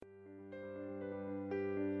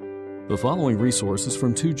The following resources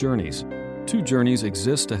from Two Journeys. Two Journeys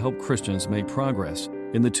exists to help Christians make progress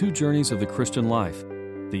in the two journeys of the Christian life,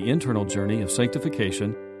 the internal journey of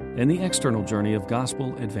sanctification and the external journey of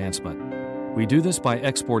gospel advancement. We do this by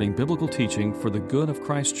exporting biblical teaching for the good of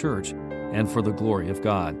Christ's church and for the glory of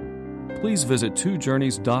God. Please visit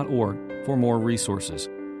twojourneys.org for more resources.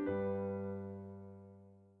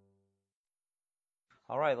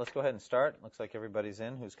 All right, let's go ahead and start. Looks like everybody's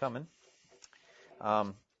in who's coming.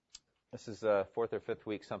 This is the fourth or fifth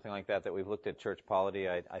week, something like that we've looked at church polity.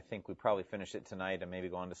 I think we probably finish it tonight and maybe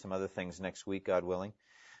go on to some other things next week, God willing.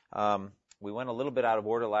 We went a little bit out of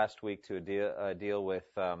order last week to deal with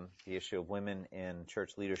the issue of women in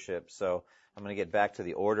church leadership. So I'm going to get back to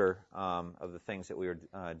the order of the things that we were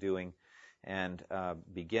doing and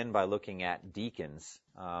begin by looking at deacons.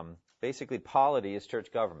 Basically, polity is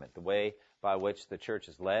church government, the way by which the church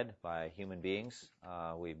is led by human beings.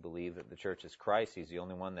 We believe that the church is Christ. He's the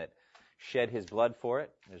only one that shed his blood for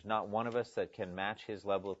it. There's not one of us that can match his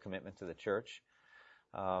level of commitment to the church.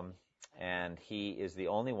 And he is the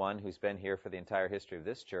only one who's been here for the entire history of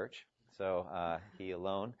this church. So he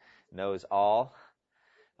alone knows all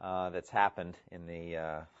that's happened in the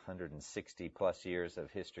 160 plus years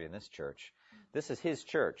of history in this church. This is his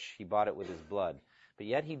church. He bought it with his blood. But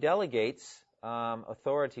yet he delegates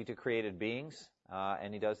authority to created beings,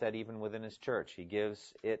 and he does that even within his church. He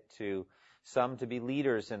gives it to some to be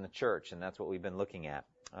leaders in the church, and that's what we've been looking at.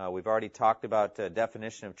 We've already talked about the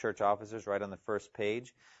definition of church officers right on the first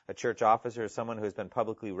page. A church officer is someone who has been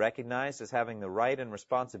publicly recognized as having the right and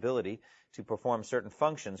responsibility to perform certain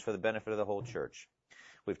functions for the benefit of the whole church.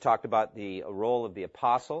 We've talked about the role of the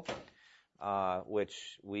apostle,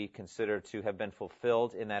 which we consider to have been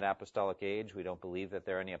fulfilled in that apostolic age. We don't believe that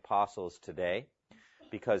there are any apostles today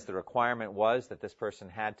because the requirement was that this person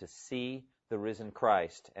had to see the risen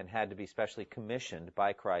Christ and had to be specially commissioned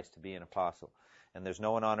by Christ to be an apostle. And there's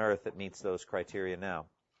no one on earth that meets those criteria now.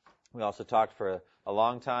 We also talked for a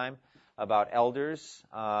long time about elders,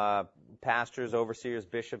 pastors, overseers,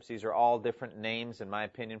 bishops. These are all different names, in my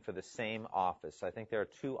opinion, for the same office. I think there are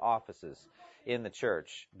two offices in the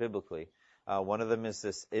church, biblically. One of them is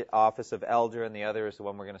this office of elder, and the other is the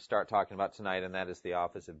one we're going to start talking about tonight, and that is the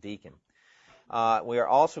office of deacon. We are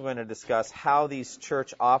also going to discuss how these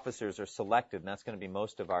church officers are selected, and that's going to be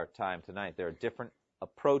most of our time tonight. There are different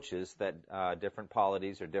approaches that different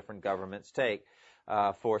polities or different governments take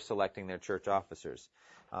for selecting their church officers.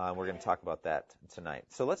 We're going to talk about that tonight.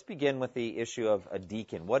 So let's begin with the issue of a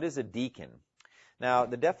deacon. What is a deacon? Now,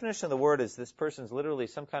 the definition of the word is this person's literally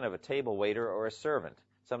some kind of a table waiter or a servant,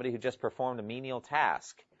 somebody who just performed a menial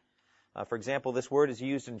task. For example, this word is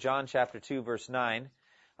used in John chapter 2, verse 9.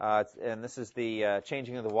 And this is the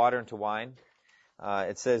changing of the water into wine.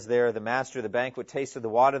 It says there, the master of the banquet tasted the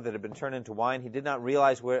water that had been turned into wine. He did not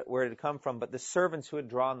realize where it had come from, but the servants who had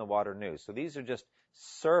drawn the water knew. So these are just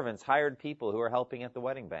servants, hired people who are helping at the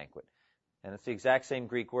wedding banquet. And it's the exact same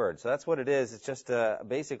Greek word. So that's what it is. It's just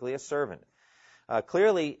basically a servant.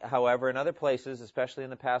 Clearly, however, in other places, especially in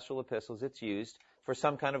the pastoral epistles, it's used for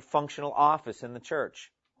some kind of functional office in the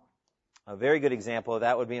church. A very good example of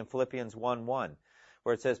that would be in Philippians 1:1.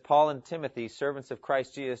 Where it says, Paul and Timothy, servants of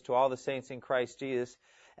Christ Jesus, to all the saints in Christ Jesus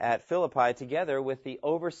at Philippi, together with the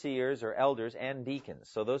overseers or elders and deacons.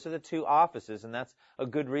 So those are the two offices, and that's a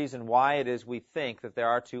good reason why it is we think that there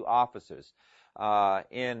are two offices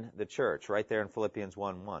in the church, right there in Philippians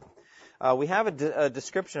 1:1. We have a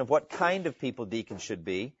description of what kind of people deacons should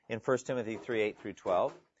be in 1 Timothy 3:8 through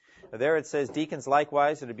 12. There it says, deacons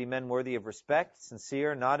likewise are to be men worthy of respect,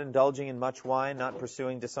 sincere, not indulging in much wine, not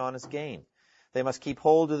pursuing dishonest gain. They must keep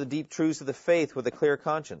hold of the deep truths of the faith with a clear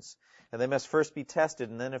conscience. And they must first be tested,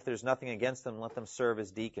 and then if there's nothing against them, let them serve as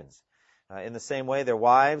deacons. In the same way, their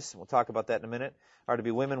wives, we'll talk about that in a minute, are to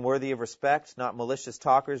be women worthy of respect, not malicious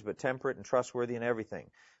talkers, but temperate and trustworthy in everything.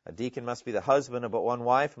 A deacon must be the husband of but one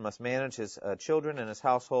wife and must manage his children and his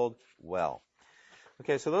household well.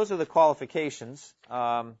 Okay, so those are the qualifications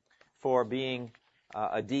for being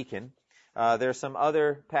a deacon. There are some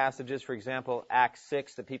other passages, for example, Acts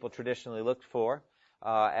 6, that people traditionally looked for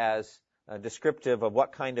as descriptive of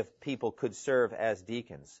what kind of people could serve as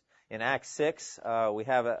deacons. In Acts 6, we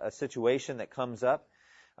have a situation that comes up.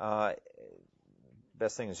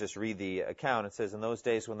 Best thing is just read the account. It says, in those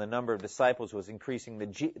days when the number of disciples was increasing,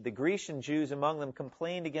 the Grecian Jews among them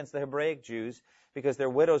complained against the Hebraic Jews because their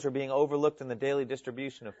widows were being overlooked in the daily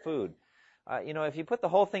distribution of food. If you put the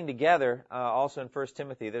whole thing together, also in 1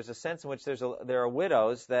 Timothy, there's a sense in which there are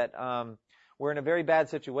widows that were in a very bad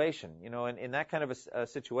situation. In that kind of a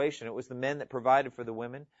situation, it was the men that provided for the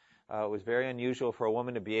women. It was very unusual for a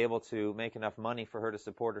woman to be able to make enough money for her to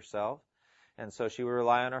support herself. And so she would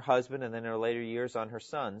rely on her husband and then in her later years on her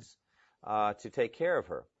sons to take care of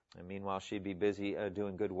her. And meanwhile, she'd be busy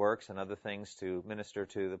doing good works and other things to minister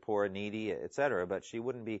to the poor and needy, etc. But she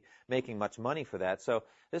wouldn't be making much money for that. So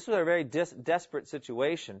this was a very desperate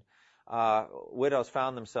situation. Widows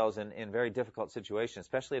found themselves in very difficult situations,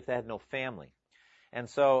 especially if they had no family. And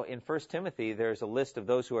so in 1 Timothy, there's a list of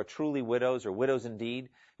those who are truly widows or widows indeed,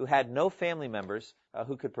 who had no family members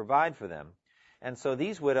who could provide for them. And so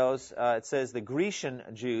these widows, it says the Grecian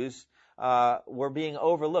Jews were being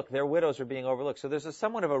overlooked. Their widows were being overlooked. So there's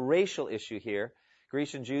somewhat of a racial issue here.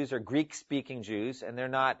 Grecian Jews are Greek-speaking Jews, and they're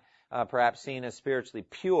not perhaps seen as spiritually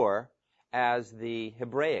pure as the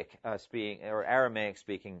Hebraic speaking or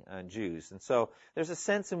Aramaic-speaking Jews. And so there's a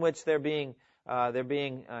sense in which they're being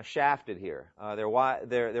shafted here.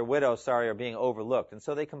 Their widows, are being overlooked. And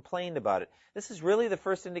so they complained about it. This is really the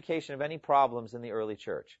first indication of any problems in the early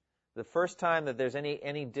church. The first time that there's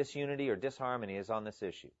any disunity or disharmony is on this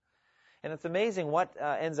issue. And it's amazing what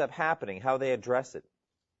ends up happening, how they address it.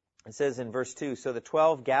 It says in verse 2, "So the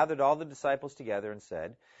 12 gathered all the disciples together and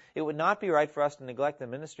said, 'It would not be right for us to neglect the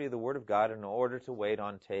ministry of the Word of God in order to wait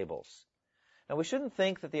on tables.'" Now we shouldn't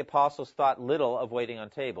think that the apostles thought little of waiting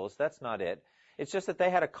on tables. That's not it. It's just that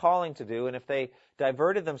they had a calling to do, and if they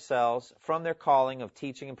diverted themselves from their calling of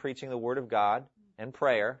teaching and preaching the Word of God and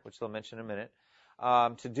prayer, which they'll mention in a minute,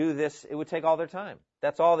 to do this, it would take all their time.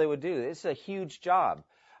 That's all they would do. This is a huge job.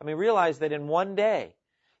 I mean, realize that in one day,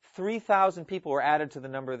 3,000 people were added to the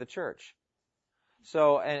number of the church.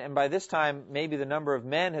 So, and by this time, maybe the number of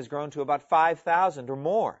men has grown to about 5,000 or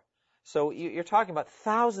more. So you're talking about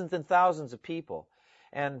thousands and thousands of people.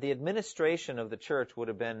 And the administration of the church would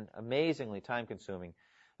have been amazingly time-consuming.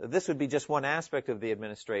 This would be just one aspect of the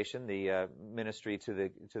administration, the ministry to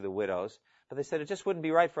the widows. But they said it just wouldn't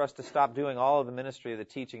be right for us to stop doing all of the ministry of the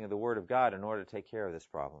teaching of the Word of God in order to take care of this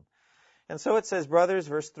problem. And so it says, "Brothers,"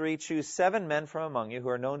 verse 3, "choose 7 men from among you who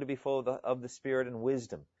are known to be full of the Spirit and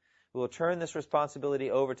wisdom. We will turn this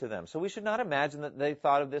responsibility over to them." So we should not imagine that they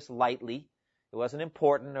thought of this lightly. It wasn't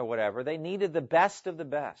important or whatever. They needed the best of the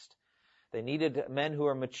best. They needed men who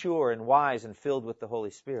are mature and wise and filled with the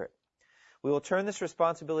Holy Spirit. "We will turn this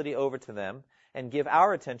responsibility over to them and give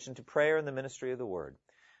our attention to prayer and the ministry of the Word."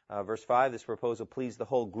 Verse 5, this proposal pleased the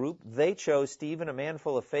whole group. They chose Stephen, a man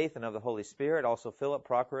full of faith and of the Holy Spirit, also Philip,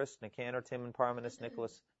 Prochorus, Nicanor, Timon, Parmenas,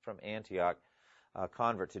 Nicholas from Antioch, a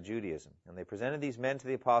convert to Judaism. And they presented these men to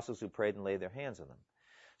the apostles who prayed and laid their hands on them.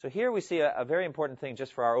 So here we see a very important thing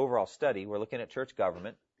just for our overall study. We're looking at church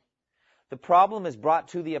government. The problem is brought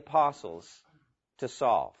to the apostles to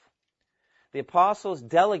solve. The apostles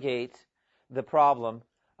delegate the problem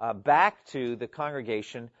back to the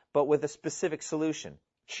congregation, but with a specific solution.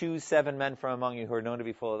 Choose 7 men from among you who are known to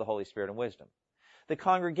be full of the Holy Spirit and wisdom. The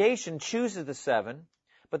congregation chooses the 7,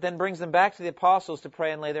 but then brings them back to the apostles to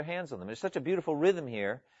pray and lay their hands on them. There's such a beautiful rhythm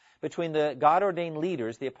here between the God-ordained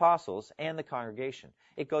leaders, the apostles, and the congregation.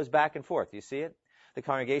 It goes back and forth. You see it? The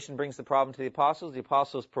congregation brings the problem to the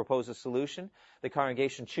apostles propose a solution, the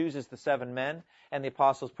congregation chooses the 7 men, and the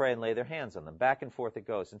apostles pray and lay their hands on them. Back and forth it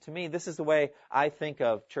goes. And to me, this is the way I think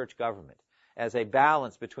of church government, as a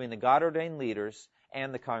balance between the God-ordained leaders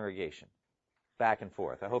and the congregation. Back and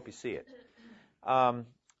forth. I hope you see it.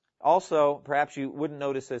 Also, perhaps you wouldn't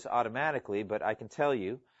notice this automatically, but I can tell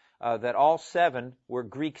you that all 7 were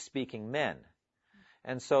Greek-speaking men.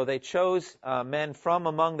 And so they chose men from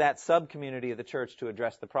among that sub-community of the church to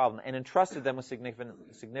address the problem and entrusted them with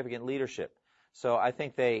significant leadership. So I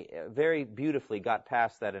think they very beautifully got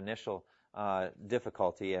past that initial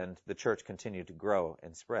difficulty, and the church continued to grow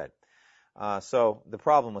and spread. So the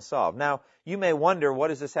problem was solved. Now, you may wonder, what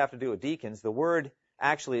does this have to do with deacons? The word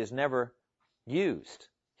actually is never used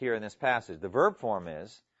here in this passage. The verb form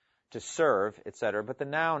is to serve, etc., but the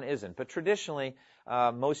noun isn't. But traditionally,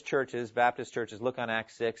 most churches, Baptist churches, look on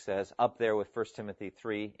Acts 6 as up there with 1 Timothy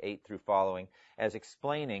 3, 8 through following, as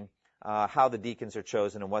explaining how the deacons are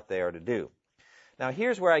chosen and what they are to do. Now,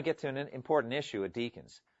 here's where I get to an important issue with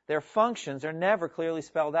deacons. Their functions are never clearly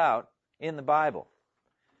spelled out in the Bible.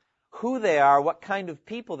 Who they are, what kind of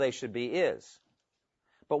people they should be is.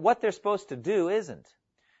 But what they're supposed to do isn't.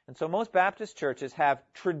 And so most Baptist churches have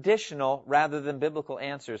traditional rather than biblical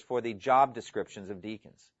answers for the job descriptions of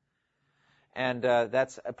deacons. And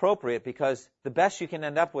that's appropriate because the best you can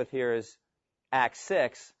end up with here is Acts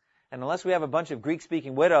 6. And unless we have a bunch of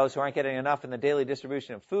Greek-speaking widows who aren't getting enough in the daily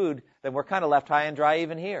distribution of food, then we're kind of left high and dry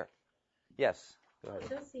even here. Yes? Go ahead. It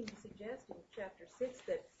does seem to suggest in chapter 6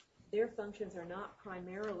 that their functions are not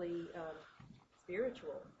primarily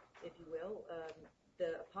spiritual, if you will.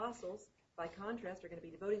 The apostles, by contrast, are going to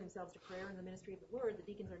be devoting themselves to prayer and the ministry of the Word. The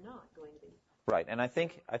deacons are not going to be. Right, and I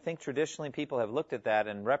think traditionally people have looked at that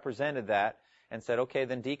and represented that and said, okay,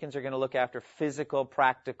 then deacons are going to look after physical,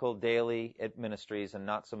 practical, daily ministries and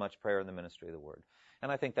not so much prayer in the ministry of the word.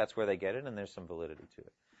 And I think that's where they get it, and there's some validity to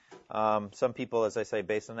it. Some people, as I say,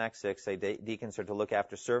 based on Acts 6, say deacons are to look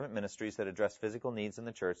after servant ministries that address physical needs in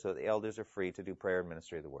the church so that the elders are free to do prayer and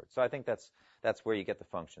ministry of the word. So I think that's where you get the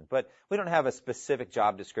function. But we don't have a specific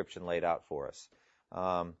job description laid out for us.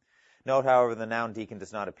 Note, however, the noun deacon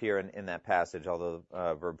does not appear in that passage, although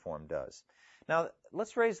verb form does. Now,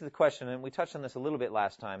 let's raise the question, and we touched on this a little bit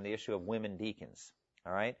last time, the issue of women deacons.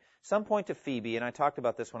 All right? Some point to Phoebe, and I talked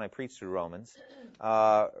about this when I preached through Romans.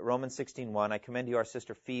 Romans 16:1, I commend you our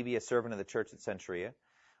sister Phoebe, a servant of the church at Cenchrea.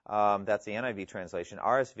 That's the NIV translation.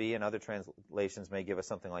 RSV and other translations may give us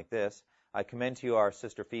something like this. I commend to you our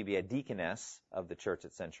sister Phoebe, a deaconess of the church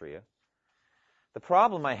at Cenchrea. The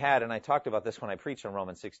problem I had, and I talked about this when I preached on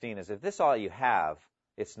Romans 16, is if this all you have,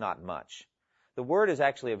 it's not much. The word is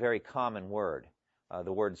actually a very common word,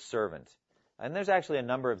 the word servant. And there's actually a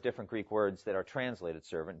number of different Greek words that are translated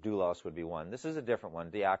servant. Doulos would be one. This is a different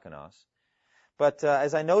one, diakonos. But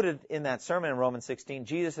as I noted in that sermon in Romans 16,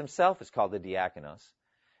 Jesus himself is called the diakonos.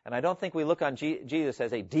 And I don't think we look on Jesus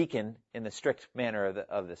as a deacon in the strict manner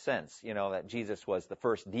of the sense, that Jesus was the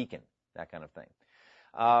first deacon, that kind of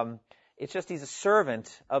thing. It's just he's a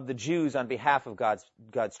servant of the Jews on behalf of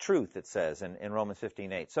God's truth, it says in Romans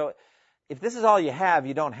 15:8. So if this is all you have,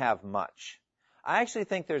 you don't have much. I actually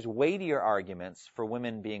think there's weightier arguments for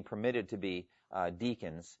women being permitted to be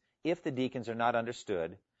deacons if the deacons are not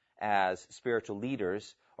understood as spiritual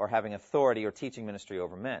leaders or having authority or teaching ministry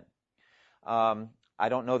over men. I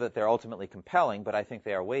don't know that they're ultimately compelling, but I think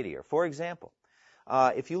they are weightier. For example,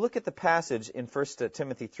 if you look at the passage in 1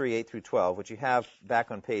 Timothy 3:8 through 12, which you have back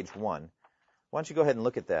on page 1, why don't you go ahead and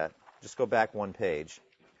look at that? Just go back one page.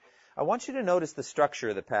 I want you to notice the structure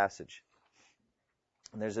of the passage.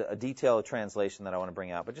 And there's a detailed translation that I want to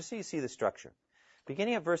bring out, but just so you see the structure.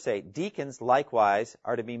 Beginning at verse 8, deacons likewise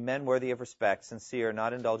are to be men worthy of respect, sincere,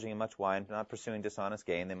 not indulging in much wine, not pursuing dishonest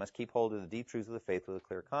gain. They must keep hold of the deep truths of the faith with a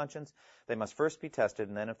clear conscience. They must first be tested,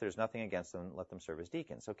 and then if there's nothing against them, let them serve as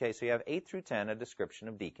deacons. Okay, so you have 8 through 10, a description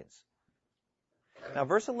of deacons. Now,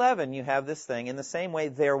 verse 11, you have this thing. In the same way,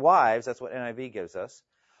 their wives, that's what NIV gives us,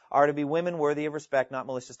 are to be women worthy of respect, not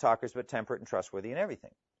malicious talkers, but temperate and trustworthy in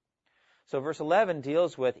everything. So verse 11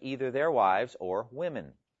 deals with either their wives or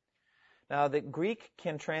women. Now, the Greek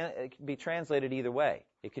can be translated either way.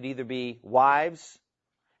 It could either be wives,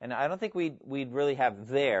 and I don't think we'd really have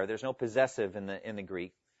there. There's no possessive in the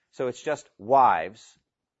Greek, so it's just wives.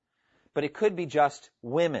 But it could be just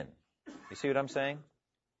women. You see what I'm saying?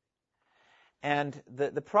 And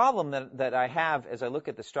the problem that I have as I look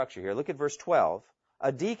at the structure here, look at verse 12.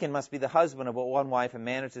 A deacon must be the husband of one wife and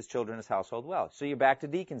manage his children and his household well. So you're back to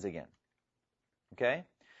deacons again. Okay?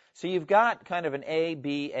 So you've got kind of an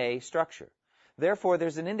A-B-A structure. Therefore,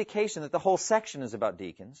 there's an indication that the whole section is about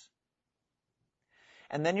deacons.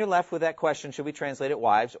 And then you're left with that question, should we translate it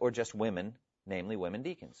wives or just women, namely women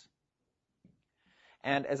deacons?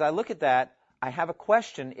 And as I look at that, I have a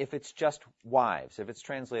question if it's just wives, if it's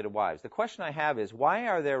translated wives. The question I have is, why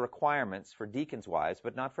are there requirements for deacons' wives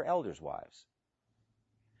but not for elders' wives?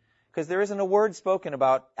 Because there isn't a word spoken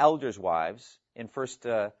about elders' wives in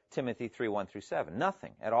 1 Timothy 3:1 through 7.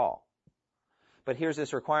 Nothing at all. But here's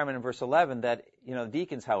this requirement in verse 11 that,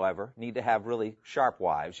 deacons, however, need to have really sharp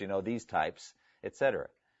wives, these types, etc.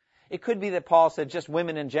 It could be that Paul said just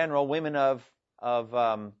women in general, women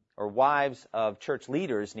or wives of church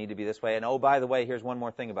leaders need to be this way. And, oh, by the way, here's one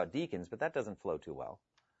more thing about deacons, but that doesn't flow too well.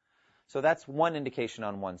 So that's one indication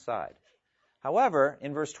on one side. However,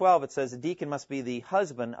 in verse 12, it says a deacon must be the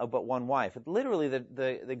husband of but one wife. Literally,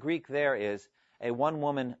 the Greek there is a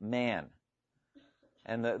one-woman man.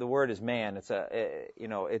 And the word is man.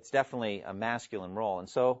 It's definitely a masculine role. And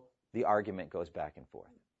so the argument goes back and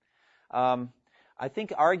forth. I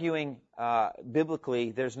think arguing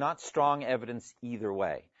biblically, there's not strong evidence either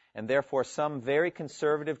way. And therefore, some very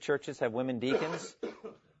conservative churches have women deacons,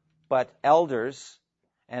 but elders,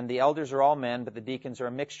 and the elders are all men, but the deacons are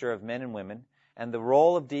a mixture of men and women. And the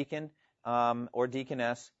role of deacon or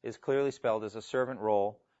deaconess is clearly spelled as a servant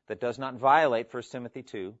role that does not violate 1 Timothy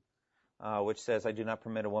 2, which says, I do not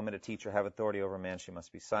permit a woman to teach or have authority over a man. She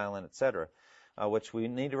must be silent, etc., which we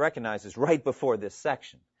need to recognize is right before this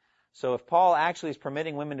section. So if Paul actually is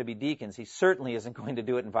permitting women to be deacons, he certainly isn't going to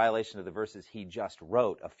do it in violation of the verses he just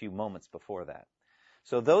wrote a few moments before that.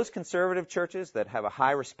 So those conservative churches that have a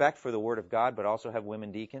high respect for the Word of God but also have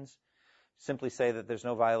women deacons simply say that there's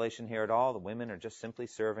no violation here at all. The women are just simply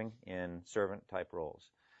serving in servant-type roles.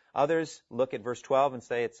 Others look at verse 12 and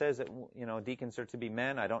say it says that, deacons are to be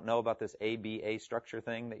men. I don't know about this ABA structure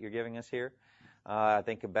thing that you're giving us here. I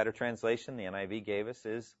think a better translation the NIV gave us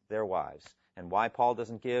is their wives. And why Paul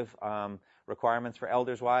doesn't give requirements for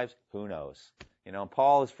elders' wives, who knows?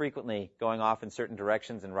 Paul is frequently going off in certain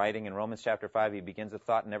directions and writing. In Romans chapter 5, he begins a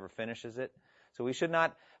thought and never finishes it. So we should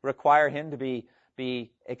not require him to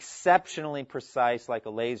be exceptionally precise like a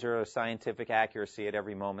laser or scientific accuracy at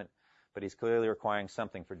every moment. But he's clearly requiring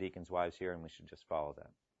something for deacons' wives here, and we should just follow that.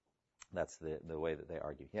 That's the way that they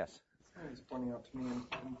argue. Yes? It's pointing out to me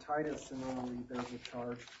in Titus, similarly, there's a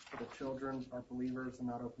charge for the children are believers and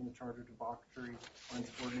not open the charge of debauchery or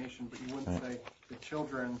insubordination, but you wouldn't say the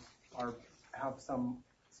children have some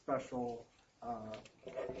special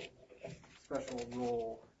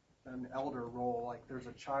role, an elder role, like there's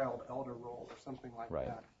a child elder role or something like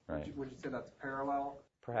that. Right. Would you say that's parallel?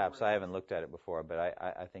 Perhaps. I haven't looked at it before, but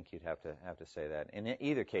I think you'd have to say that. In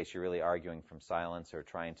either case, you're really arguing from silence or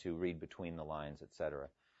trying to read between the lines, etc.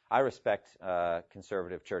 I respect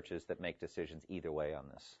conservative churches that make decisions either way on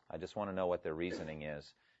this. I just want to know what their reasoning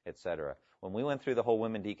is, etc. When we went through the whole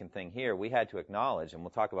women deacon thing here, we had to acknowledge, and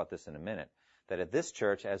we'll talk about this in a minute, that at this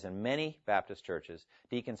church, as in many Baptist churches,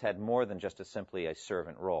 deacons had more than just simply a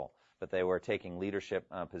servant role, but they were taking leadership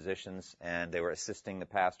positions and they were assisting the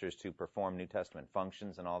pastors to perform New Testament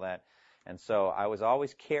functions and all that. And so I was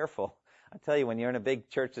always careful. I tell you, when you're in a big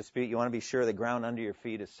church dispute, you want to be sure the ground under your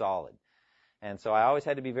feet is solid. And so I always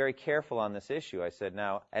had to be very careful on this issue. I said,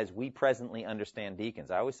 now, as we presently understand deacons,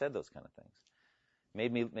 I always said those kind of things.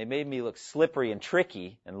 It made me look slippery and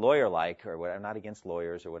tricky and lawyer-like, or whatever. I'm not against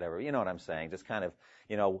lawyers or whatever. You know what I'm saying? Just kind of,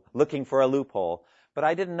 looking for a loophole. But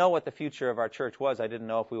I didn't know what the future of our church was. I didn't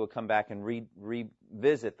know if we would come back and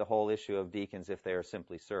revisit the whole issue of deacons if they are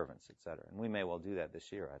simply servants, etc. And we may well do that this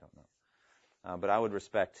year. I don't know. But I would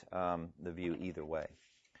respect the view either way.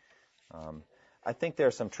 I think there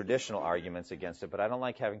are some traditional arguments against it, but I don't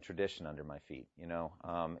like having tradition under my feet.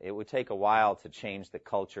 It would take a while to change the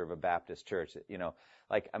culture of a Baptist church.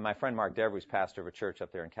 Like my friend Mark Dever, who's pastor of a church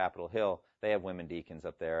up there in Capitol Hill, they have women deacons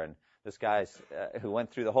up there, and this guy who went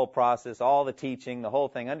through the whole process, all the teaching, the whole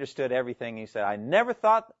thing, understood everything. He said, I never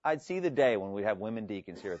thought I'd see the day when we'd have women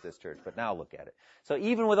deacons here at this church, but now look at it. So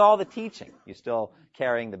even with all the teaching, you're still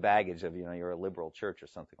carrying the baggage of, you're a liberal church or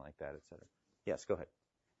something like that, et cetera. Yes, go ahead.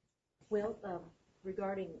 Well,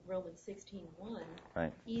 regarding Romans 16:1,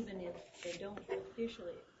 right. Even if they don't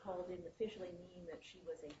didn't officially mean that she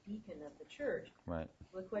was a deacon of the church, right.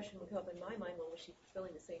 Well, the question would come up in my mind, well, was she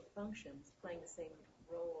fulfilling the same functions, playing the same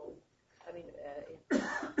role? I mean,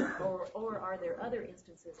 or are there other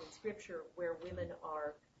instances in Scripture where women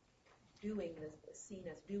are seen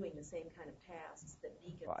as doing the same kind of tasks that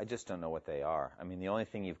deacons? Well, I just don't know what they are. I mean, the only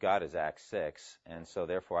thing you've got is Acts 6, and so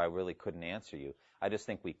therefore I really couldn't answer you. I just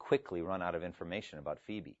think we quickly run out of information about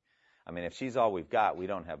Phoebe. I mean, if she's all we've got, we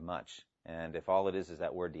don't have much. And if all it is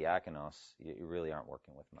that word diakonos, you really aren't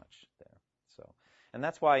working with much there. And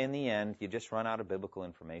that's why, in the end, you just run out of biblical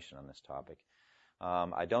information on this topic.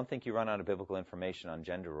 I don't think you run out of biblical information on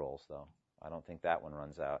gender roles, though. I don't think that one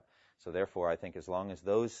runs out. So therefore, I think as long as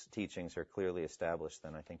those teachings are clearly established,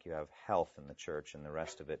 then I think you have health in the church, and the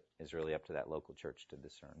rest of it is really up to that local church to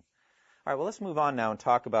discern. All right, well, let's move on now and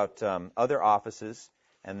talk about other offices,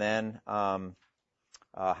 and then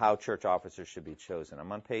how church officers should be chosen.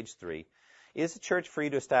 I'm on page 3. Is the church free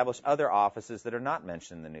to establish other offices that are not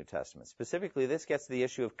mentioned in the New Testament? Specifically, this gets to the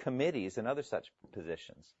issue of committees and other such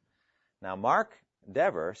positions. Now, Mark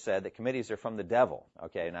Dever said that committees are from the devil.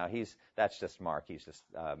 Okay, now that's just Mark. He's just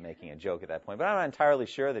making a joke at that point. But I'm not entirely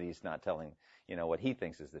sure that he's not telling, what he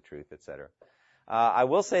thinks is the truth, etc. I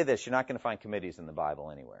will say this: you're not going to find committees in the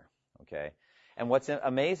Bible anywhere. Okay, and what's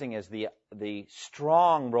amazing is the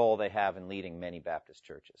strong role they have in leading many Baptist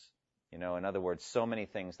churches. In other words, so many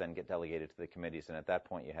things then get delegated to the committees, and at that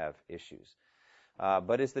point you have issues.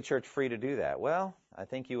 But is the church free to do that? Well, I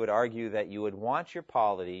think you would argue that you would want your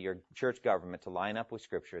polity, your church government, to line up with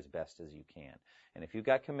Scripture as best as you can. And if you've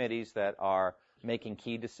got committees that are making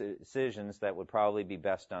key decisions that would probably be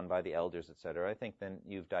best done by the elders, etc., I think then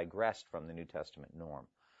you've digressed from the New Testament norm.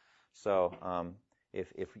 So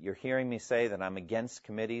if you're hearing me say that I'm against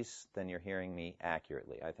committees, then you're hearing me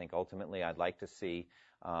accurately. I think ultimately I'd like to see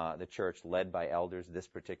the church led by elders, this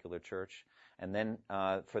particular church, and then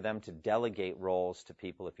for them to delegate roles to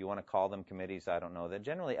people. If you want to call them committees, I don't know. That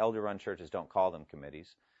generally elder-run churches don't call them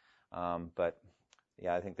committees. But,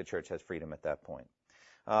 yeah, I think the church has freedom at that point.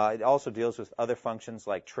 It also deals with other functions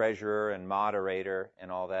like treasurer and moderator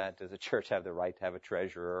and all that. Does the church have the right to have a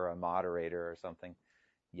treasurer or a moderator or something?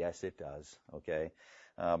 Yes, it does, okay?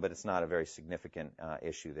 But it's not a very significant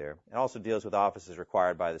issue there. It also deals with offices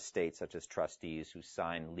required by the state, such as trustees who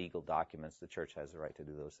sign legal documents. The church has the right to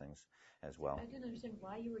do those things as well. I didn't understand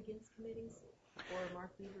why you were against committees or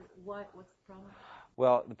Mark Weaver. What's the problem?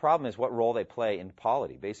 Well, the problem is what role they play in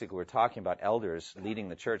polity. Basically, we're talking about elders leading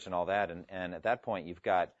the church and all that, and at that point you've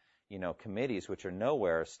got committees which are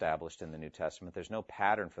nowhere established in the New Testament. There's no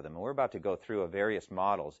pattern for them. And we're about to go through various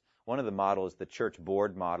models. One of the models is the church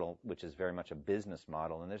board model, which is very much a business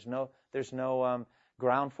model, and there's no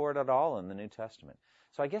ground for it at all in the New Testament.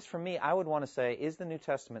 So I guess for me, I would want to say, is the New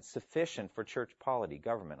Testament sufficient for church polity,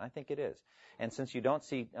 government? I think it is. And since you don't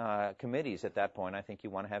see committees at that point, I think you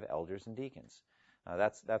want to have elders and deacons.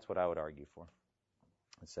 That's what I would argue for,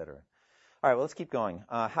 etc. All right, well, let's keep going.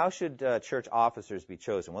 How should church officers be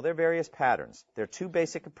chosen? Well, there are various patterns. There are two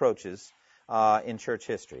basic approaches in church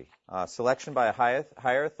history. Selection by a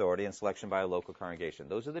higher authority and selection by a local congregation.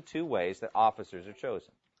 Those are the two ways that officers are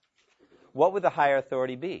chosen. What would the higher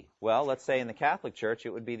authority be? Well, let's say in the Catholic Church,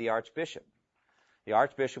 it would be the archbishop. The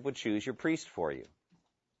archbishop would choose your priest for you.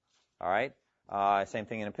 All right? Same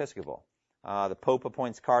thing in Episcopal. The Pope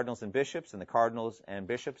appoints cardinals and bishops, and the cardinals and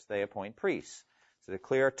bishops, they appoint priests. So the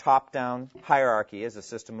clear top-down hierarchy is a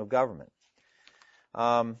system of government.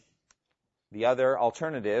 The other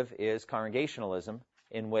alternative is congregationalism,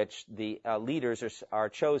 in which the leaders are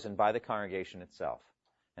chosen by the congregation itself.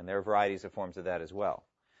 And there are varieties of forms of that as well.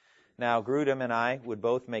 Now, Grudem and I would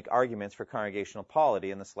both make arguments for congregational polity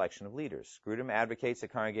in the selection of leaders. Grudem advocates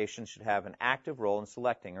that congregations should have an active role in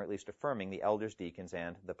selecting, or at least affirming, the elders, deacons,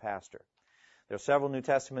 and the pastor. There are several New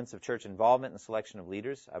Testaments of church involvement in the selection of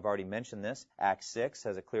leaders. I've already mentioned this. Acts 6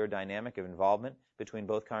 has a clear dynamic of involvement between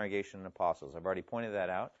both congregation and apostles. I've already pointed that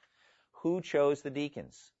out. Who chose the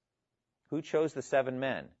deacons? Who chose the 7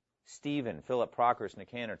 men? Stephen, Philip, Procrus,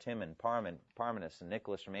 Nicanor, Timon, Parmenas, and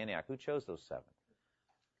Nicholas from Antioch. Who chose those 7?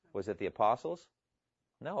 Was it the apostles?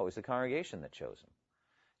 No, it was the congregation that chose them.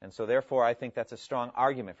 And so therefore, I think that's a strong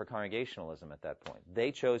argument for congregationalism at that point.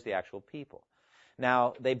 They chose the actual people.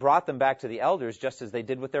 Now, they brought them back to the elders just as they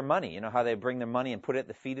did with their money. You know how they bring their money and put it at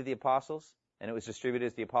the feet of the apostles? And it was distributed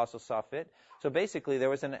as the apostles saw fit? So basically, there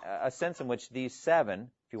was a sense in which these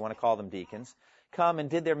 7, if you want to call them deacons, come and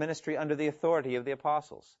did their ministry under the authority of the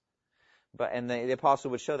apostles. And the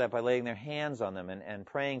apostle would show that by laying their hands on them and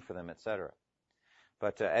praying for them, etc.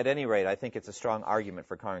 But at any rate, I think it's a strong argument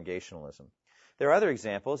for congregationalism. There are other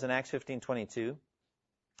examples. In Acts 15:22,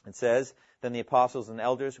 it says, "Then the apostles and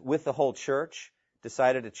elders, with the whole church,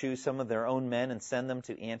 decided to choose some of their own men and send them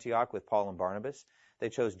to Antioch with Paul and Barnabas. They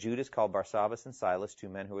chose Judas, called Barsabbas, and Silas, 2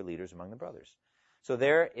 men who were leaders among the brothers." So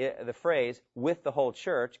there, the phrase, "with the whole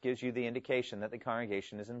church," gives you the indication that the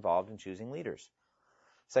congregation is involved in choosing leaders.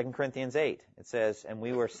 2 Corinthians 8, it says, "And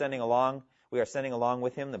we are sending along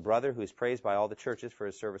with him the brother who is praised by all the churches for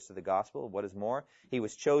his service to the gospel. What is more, he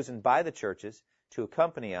was chosen by the churches to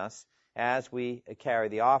accompany us as we carry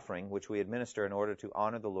the offering which we administer in order to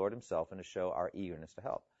honor the Lord himself and to show our eagerness to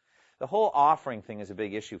help." The whole offering thing is a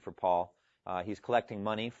big issue for Paul. He's collecting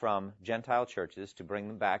money from Gentile churches to bring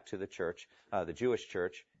them back to the church, the Jewish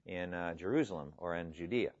church in Jerusalem or in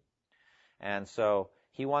Judea. And so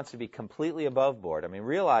he wants to be completely above board. I mean,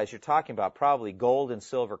 realize you're talking about probably gold and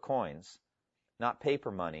silver coins, not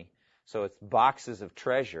paper money. So it's boxes of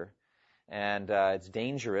treasure, and it's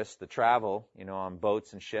dangerous, the travel, on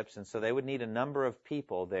boats and ships. And so they would need a number of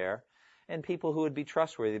people there, and people who would be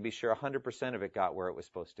trustworthy to be sure 100% of it got where it was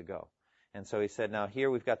supposed to go. And so he said, now here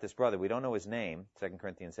we've got this brother. We don't know his name, 2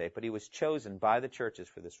 Corinthians 8, but he was chosen by the churches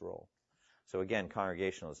for this role. So again,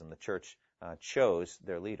 congregationalism. The church chose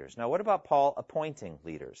their leaders. Now what about Paul appointing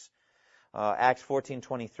leaders? Acts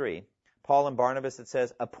 14:23. Paul and Barnabas, it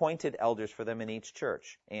says, appointed elders for them in each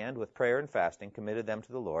church, and with prayer and fasting committed them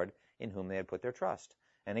to the Lord in whom they had put their trust.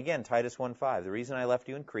 And again, Titus 1:5, "The reason I left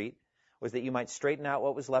you in Crete was that you might straighten out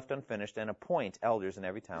what was left unfinished and appoint elders in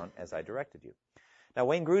every town as I directed you." Now,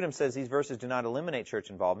 Wayne Grudem says these verses do not eliminate church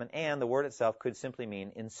involvement, and the word itself could simply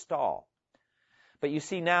mean install. But you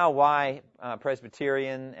see now why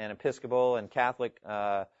Presbyterian and Episcopal and Catholic,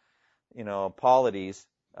 polities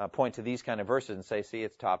point to these kind of verses and say, see,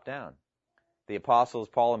 it's top down. The apostles,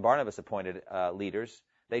 Paul and Barnabas, appointed leaders.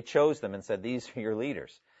 They chose them and said, these are your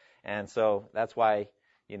leaders. And so that's why,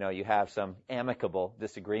 you have some amicable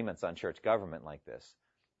disagreements on church government like this.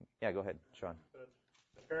 Yeah, go ahead, Sean. But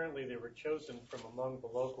apparently they were chosen from among the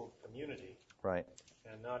local community. Right.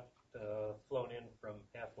 And not flown in from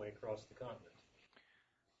halfway across the continent.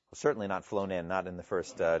 Well, certainly not flown in, not in the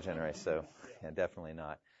first generation, so yeah, definitely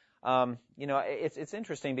not. It's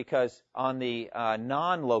interesting because on the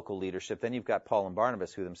non-local leadership, then you've got Paul and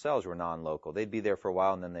Barnabas, who themselves were non-local. They'd be there for a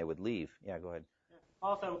while and then they would leave. Yeah, go ahead.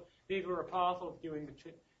 Also, these were apostles doing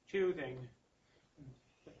the choosing,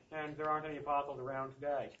 and there aren't any apostles around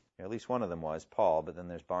today. At least one of them was Paul, but then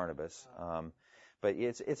there's Barnabas. But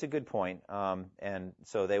it's a good point. And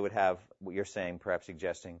so they would have, what you're saying, perhaps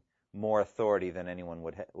suggesting more authority than anyone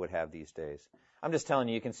would have these days. I'm just telling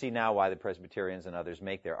you, you can see now why the Presbyterians and others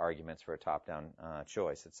make their arguments for a top-down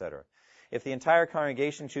choice, etc. If the entire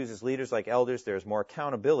congregation chooses leaders like elders, there's more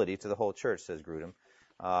accountability to the whole church, says Grudem.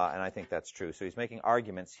 And I think that's true. So he's making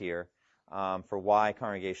arguments here for why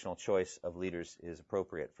congregational choice of leaders is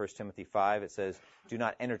appropriate. 1 Timothy 5, it says, do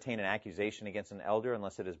not entertain an accusation against an elder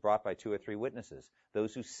unless it is brought by 2 or 3 witnesses.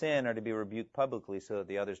 Those who sin are to be rebuked publicly so that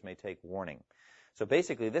the others may take warning. So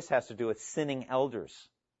basically, this has to do with sinning elders.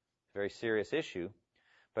 Very serious issue.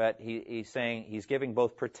 But he's saying he's giving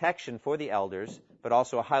both protection for the elders, but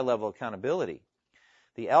also a high level of accountability.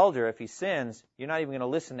 The elder, if he sins, you're not even going to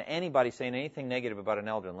listen to anybody saying anything negative about an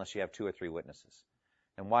elder unless you have 2 or 3 witnesses.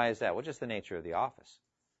 And why is that? Well, just the nature of the office.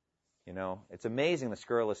 It's amazing the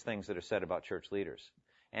scurrilous things that are said about church leaders.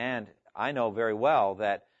 And I know very well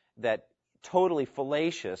that totally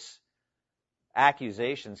fallacious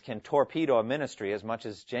accusations can torpedo a ministry as much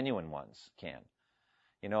as genuine ones can,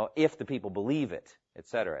 if the people believe it,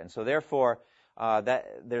 etc. And so therefore,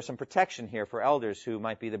 there's some protection here for elders who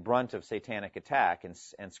might be the brunt of satanic attack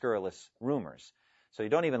and scurrilous rumors. So you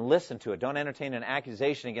don't even listen to it. Don't entertain an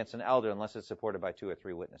accusation against an elder unless it's supported by 2 or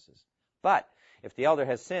 3 witnesses. But if the elder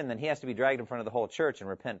has sinned, then he has to be dragged in front of the whole church and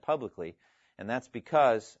repent publicly, and that's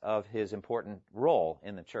because of his important role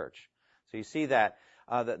in the church. So you see that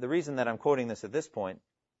the reason that I'm quoting this at this point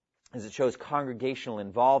is it shows congregational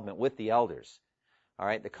involvement with the elders. All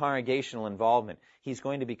right, the congregational involvement. He's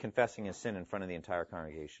going to be confessing his sin in front of the entire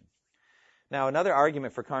congregation. Now, another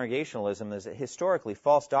argument for congregationalism is that historically,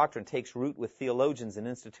 false doctrine takes root with theologians and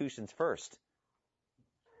institutions first.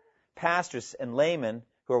 Pastors and laymen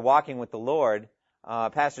who are walking with the Lord,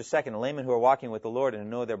 pastors second, and laymen who are walking with the Lord and who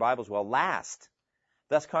know their Bibles well last.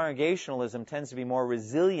 Thus, congregationalism tends to be more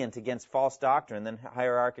resilient against false doctrine than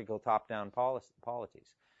hierarchical top-down polities.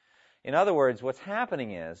 In other words, what's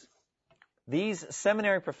happening is these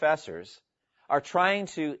seminary professors are trying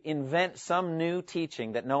to invent some new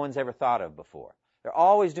teaching that no one's ever thought of before. They're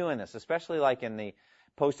always doing this, especially like in the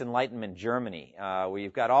post-Enlightenment Germany, where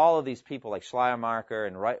you've got all of these people like Schleiermacher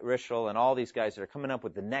and Ritschl and all these guys that are coming up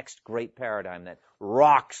with the next great paradigm that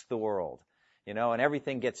rocks the world. And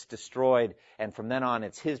everything gets destroyed, and from then on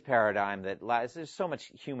it's his paradigm that lasts. There's so much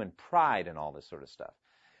human pride in all this sort of stuff.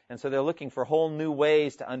 And so they're looking for whole new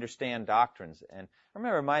ways to understand doctrines. And I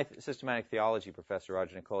remember my systematic theology professor,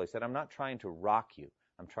 Roger Nicole, said, I'm not trying to rock you.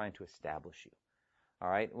 I'm trying to establish you. All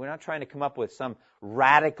right? We're not trying to come up with some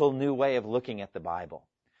radical new way of looking at the Bible.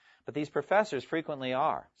 But these professors frequently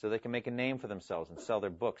are, so they can make a name for themselves and sell their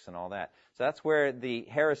books and all that. So that's where the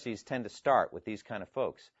heresies tend to start, with these kind of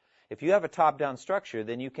folks. If you have a top-down structure,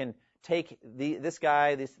 then you can take this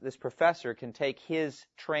professor can take his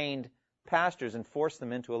trained pastors and force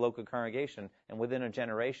them into a local congregation, and within a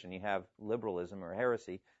generation you have liberalism or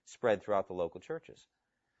heresy spread throughout the local churches.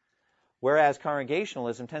 Whereas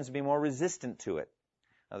congregationalism tends to be more resistant to it.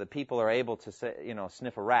 The people are able to say,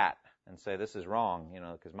 sniff a rat and say this is wrong,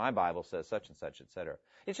 because my Bible says such and such, etc.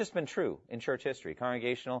 It's just been true in church history.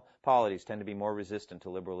 Congregational polities tend to be more resistant to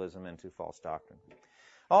liberalism and to false doctrine.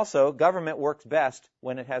 Also, government works best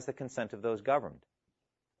when it has the consent of those governed.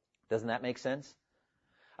 Doesn't that make sense?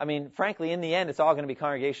 I mean, frankly, in the end, it's all going to be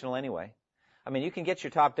congregational anyway. I mean, you can get your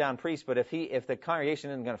top-down priest, but if the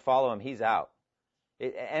congregation isn't going to follow him, he's out.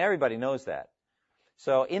 And everybody knows that.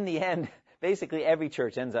 So in the end, basically every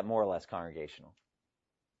church ends up more or less congregational,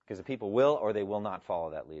 because the people will or they will not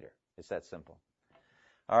follow that leader. It's that simple.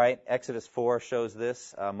 All right, Exodus 4 shows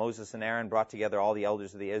this. Moses and Aaron brought together all the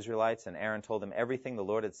elders of the Israelites, and Aaron told them everything the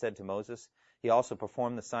Lord had said to Moses. He also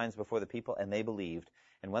performed the signs before the people, and they believed.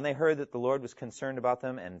 And when they heard that the Lord was concerned about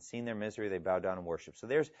them and seen their misery, they bowed down and worshiped. So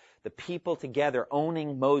there's the people together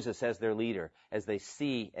owning Moses as their leader as they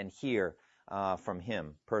see and hear from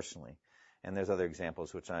him personally. And there's other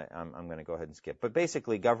examples which I'm going to go ahead and skip. But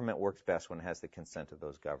basically, government works best when it has the consent of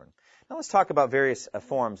those governed. Now let's talk about various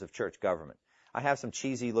forms of church government. I have some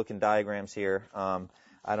cheesy-looking diagrams here.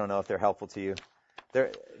 I don't know if they're helpful to you.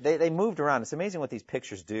 They moved around. It's amazing what these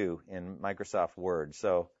pictures do in Microsoft Word.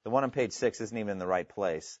 So the one on page 6 isn't even in the right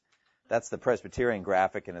place. That's the Presbyterian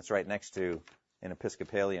graphic, and it's right next to an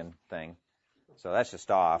Episcopalian thing. So that's just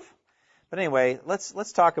off. But anyway,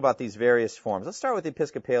 let's talk about these various forms. Let's start with the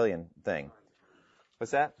Episcopalian thing.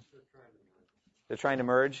 What's that? They're trying to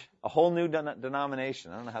merge a whole new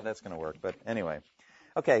denomination. I don't know how that's going to work, but anyway.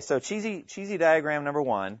 Okay, so cheesy diagram number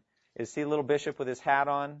 1 is, see a little bishop with his hat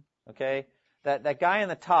on? Okay, that guy in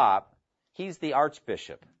the top, he's the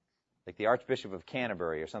archbishop, like the Archbishop of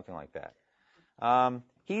Canterbury or something like that.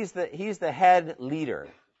 He's the head leader.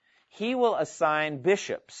 He will assign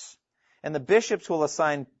bishops, and the bishops will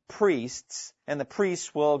assign priests, and the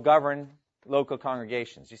priests will govern local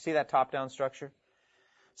congregations. You see that top-down structure?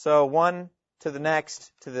 So one to the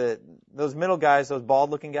next, those middle guys, those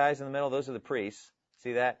bald-looking guys in the middle, those are the priests.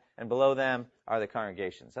 See that? And below them are the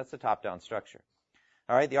congregations. That's the top-down structure.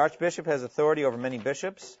 All right, the archbishop has authority over many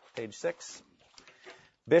bishops, page 6.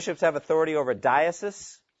 Bishops have authority over a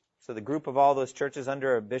diocese, so the group of all those churches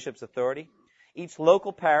under a bishop's authority. Each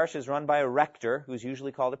local parish is run by a rector, who's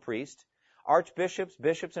usually called a priest. Archbishops,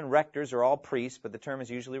 bishops, and rectors are all priests, but the term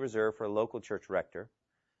is usually reserved for a local church rector.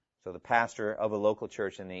 So the pastor of a local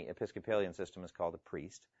church in the Episcopalian system is called a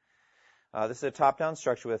priest. This is a top-down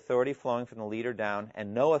structure with authority flowing from the leader down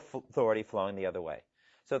and no authority flowing the other way.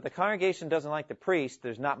 So if the congregation doesn't like the priest,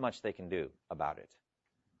 there's not much they can do about it.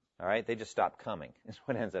 All right? They just stop coming is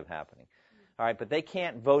what ends up happening. All right? But they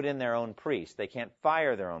can't vote in their own priest. They can't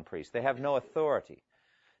fire their own priest. They have no authority.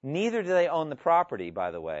 Neither do they own the property,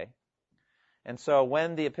 by the way. And so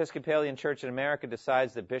when the Episcopalian Church in America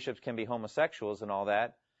decides that bishops can be homosexuals and all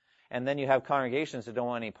that, and then you have congregations that don't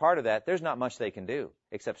want any part of that, there's not much they can do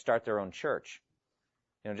except start their own church.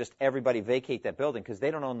 Just everybody vacate that building because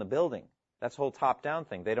they don't own the building. That's the whole top-down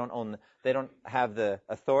thing. They don't have the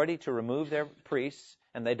authority to remove their priests,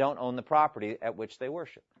 and they don't own the property at which they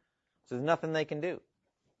worship. So there's nothing they can do.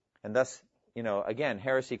 And thus, again,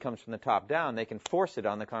 heresy comes from the top down. They can force it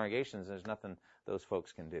on the congregations. There's nothing those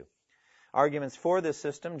folks can do. Arguments for this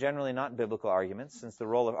system, generally not biblical arguments, since the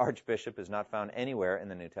role of archbishop is not found anywhere in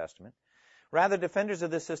the New Testament. Rather, defenders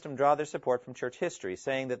of this system draw their support from church history,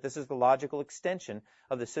 saying that this is the logical extension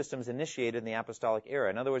of the systems initiated in the apostolic era.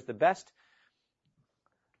 In other words, the best,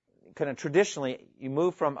 kind of traditionally, you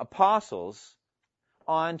move from apostles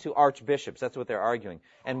on to archbishops. That's what they're arguing.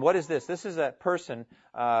 And what is this? This is a person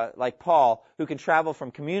like Paul who can travel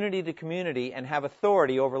from community to community and have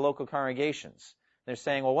authority over local congregations. They're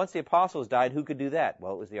saying, well, once the apostles died, who could do that?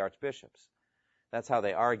 Well, it was the archbishops. That's how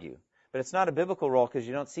they argue. But it's not a biblical role because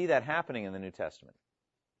you don't see that happening in the New Testament.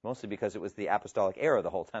 Mostly because it was the apostolic era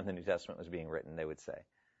the whole time the New Testament was being written, they would say.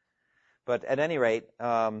 But at any rate,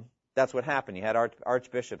 that's what happened. You had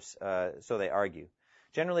archbishops, so they argue.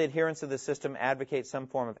 Generally, adherents of this system advocate some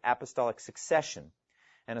form of apostolic succession.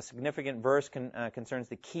 And a significant verse concerns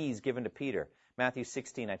the keys given to Peter. Matthew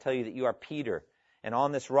 16, I tell you that you are Peter, and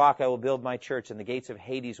on this rock I will build my church, and the gates of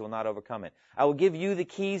Hades will not overcome it. I will give you the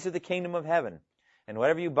keys of the kingdom of heaven. And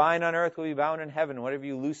whatever you bind on earth will be bound in heaven, and whatever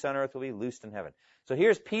you loose on earth will be loosed in heaven. So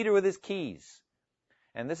here's Peter with his keys.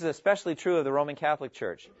 And this is especially true of the Roman Catholic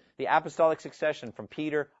Church. The apostolic succession from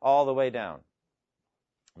Peter all the way down.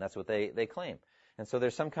 And that's what they claim. And so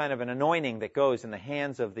there's some kind of an anointing that goes in the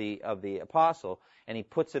hands of the apostle, and he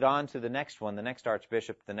puts it on to the next one, the next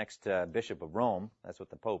archbishop, the next bishop of Rome. That's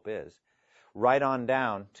what the Pope is. Right on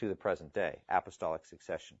down to the present day, apostolic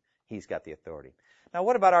succession. He's got the authority. Now,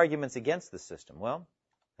 what about arguments against the system? Well,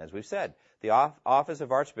 as we've said, the office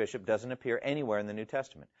of archbishop doesn't appear anywhere in the New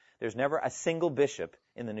Testament. There's never a single bishop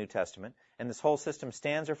in the New Testament, and this whole system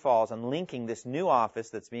stands or falls on linking this new office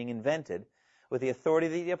that's being invented with the authority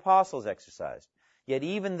that the apostles exercised. Yet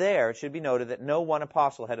even there, it should be noted that no one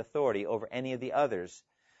apostle had authority over any of the others,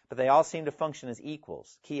 but they all seem to function as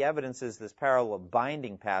equals. Key evidence is this parallel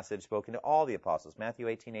binding passage spoken to all the apostles, Matthew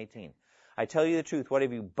 18:18. I tell you the truth,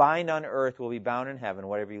 whatever you bind on earth will be bound in heaven,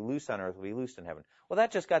 whatever you loose on earth will be loosed in heaven. Well,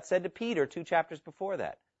 that just got said to Peter 2 chapters before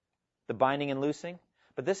that, the binding and loosing.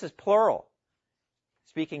 But this is plural,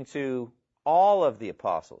 speaking to all of the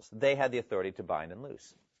apostles. They had the authority to bind and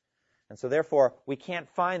loose. And so therefore, we can't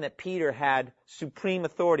find that Peter had supreme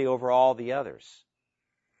authority over all the others.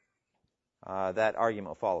 That argument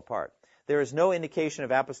will fall apart. There is no indication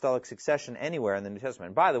of apostolic succession anywhere in the New Testament.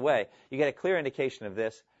 And by the way, you get a clear indication of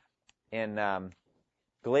this in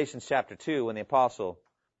Galatians chapter 2 when the apostle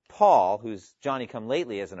Paul, who's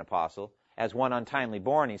Johnny-come-lately as an apostle, as one untimely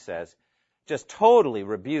born, he says, just totally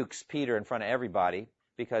rebukes Peter in front of everybody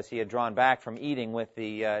because he had drawn back from eating with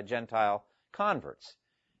the Gentile converts.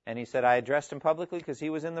 And he said, I addressed him publicly because he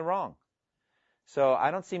was in the wrong. So I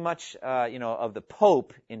don't see much, of the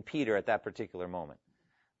Pope in Peter at that particular moment.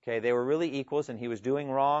 Okay, they were really equals, and he was doing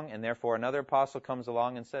wrong, and therefore another apostle comes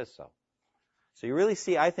along and says so. So you really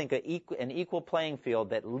see, I think, an equal playing field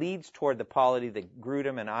that leads toward the polity that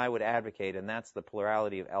Grudem and I would advocate, and that's the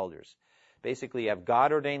plurality of elders. Basically, you have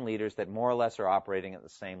God-ordained leaders that more or less are operating at the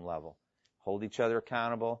same level. hold each other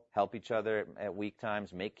accountable, help each other at weak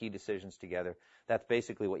times, make key decisions together. That's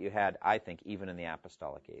basically what you had, I think, even in the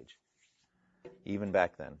apostolic age, even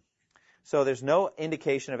back then. So there's no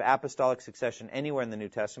indication of apostolic succession anywhere in the New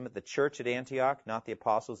Testament. The church at Antioch, not the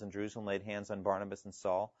apostles in Jerusalem, laid hands on Barnabas and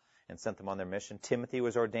Saul and sent them on their mission. Timothy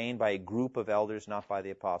was ordained by a group of elders, not by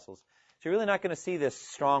the apostles. So you're really not going to see this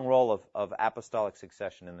strong role of apostolic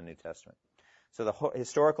succession in the New Testament. So the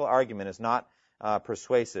historical argument is not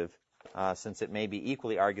persuasive, since it may be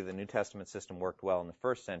equally argued the New Testament system worked well in the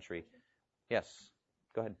first century. Yes,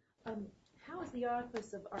 go ahead. How is the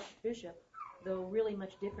office of archbishop, though really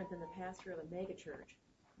much different than the pastor of a megachurch?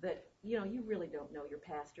 That, you really don't know your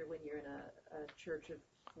pastor when you're in a church of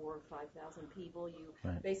 4,000 or 5,000 people. You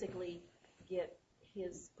basically get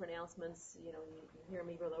his pronouncements, you hear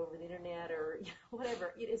me roll over the internet or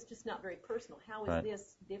whatever. It's just not very personal. How is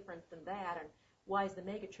this different than that, and why is the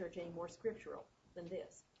megachurch any more scriptural than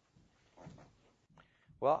this?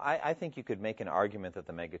 Well, I think you could make an argument that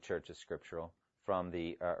the megachurch is scriptural from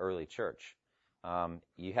the early church.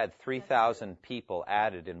 You had 3,000 people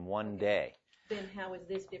added in one day. Then how is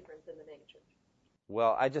this different than the megachurch?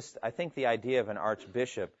 Well, I think the idea of an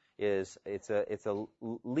archbishop is it's a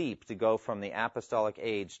leap to go from the apostolic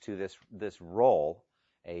age to this role,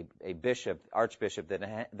 a archbishop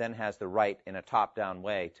that then has the right in a top-down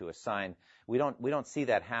way to assign. We don't see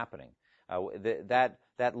that happening.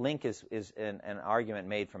 That link is an argument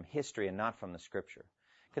made from history and not from the Scripture.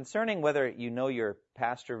 Concerning whether you know your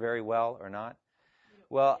pastor very well or not,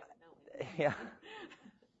 well, yeah.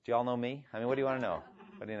 Do y'all know me? I mean, what do you want to know?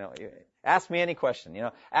 What do you know? Ask me any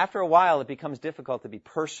question. After a while, it becomes difficult to be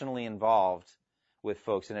personally involved with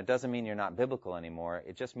folks, and it doesn't mean you're not biblical anymore.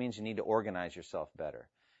 It just means you need to organize yourself better.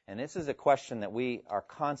 And this is a question that we are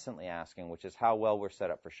constantly asking, which is how well we're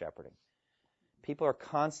set up for shepherding. People are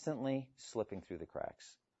constantly slipping through the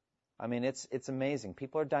cracks. I mean, it's amazing.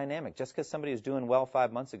 People are dynamic. Just because somebody was doing well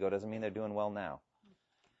 5 months ago doesn't mean they're doing well now.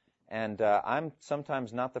 And I'm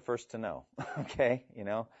sometimes not the first to know, okay?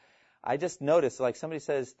 I just notice, like somebody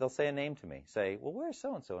says, they'll say a name to me, say, well, where's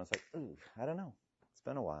so-and-so? And it's like, ooh, I don't know. It's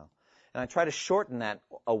been a while. And I try to shorten that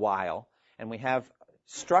a while, and we have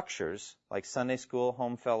structures like Sunday school,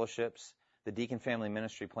 home fellowships, the Deacon Family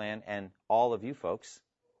Ministry Plan, and all of you folks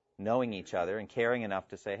knowing each other and caring enough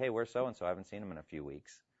to say, hey, where's so-and-so? I haven't seen him in a few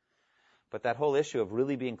weeks. But that whole issue of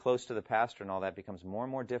really being close to the pastor and all that becomes more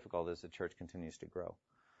and more difficult as the church continues to grow.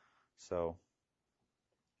 So,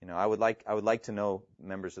 I would like to know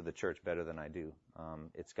members of the church better than I do.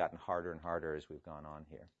 It's gotten harder and harder as we've gone on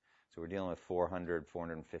here. So we're dealing with 400,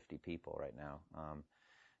 450 people right now.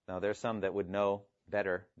 Now, there's some that would know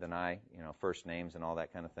better than I, first names and all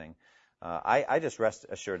that kind of thing. I just rest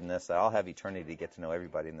assured in this that I'll have eternity to get to know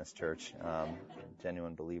everybody in this church.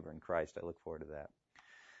 Genuine believer in Christ. I look forward to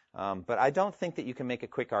that. But I don't think that you can make a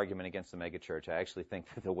quick argument against the megachurch. I actually think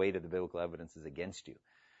that the weight of the biblical evidence is against you,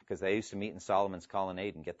 because they used to meet in Solomon's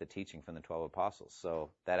colonnade and get the teaching from the 12 apostles. So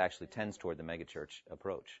that actually tends toward the megachurch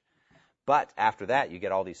approach. But after that, you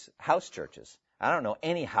get all these house churches. I don't know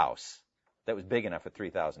any house that was big enough for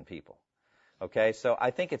 3,000 people. Okay, so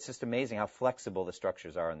I think it's just amazing how flexible the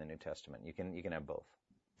structures are in the New Testament. You can have both.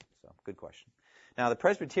 So, good question. Now, the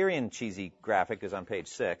Presbyterian cheesy graphic is on page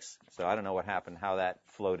 6, so I don't know what happened, how that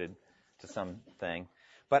floated to something.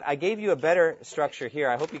 But I gave you a better structure here.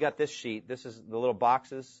 I hope you got this sheet. This is the little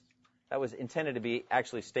boxes. That was intended to be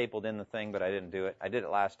actually stapled in the thing, but I didn't do it. I did it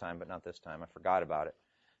last time, but not this time. I forgot about it.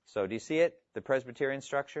 So do you see it, the Presbyterian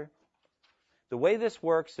structure? The way this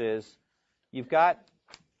works is you've got,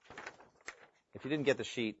 if you didn't get the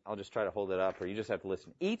sheet, I'll just try to hold it up, or you just have to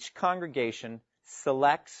listen. Each congregation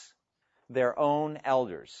selects their own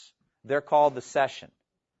elders. They're called the session.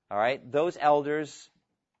 All right? Those elders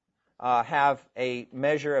have a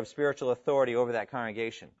measure of spiritual authority over that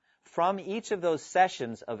congregation. From each of those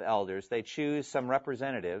sessions of elders, they choose some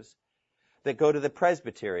representatives that go to the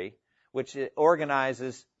presbytery, which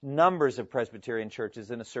organizes numbers of Presbyterian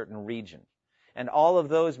churches in a certain region. And all of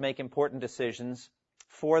those make important decisions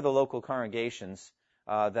for the local congregations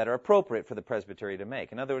that are appropriate for the presbytery to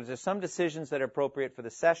make. In other words, there's some decisions that are appropriate for the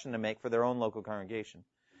session to make for their own local congregation.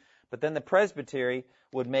 But then the presbytery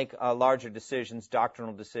would make larger decisions,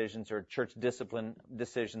 doctrinal decisions, or church discipline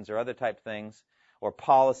decisions, or other type things, or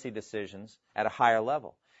policy decisions at a higher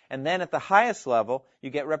level. And then at the highest level, you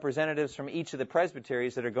get representatives from each of the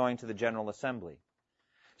presbyteries that are going to the General Assembly.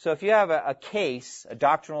 So if you have a case, a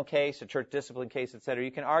doctrinal case, a church discipline case, etc.,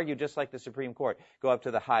 you can argue just like the Supreme Court, go up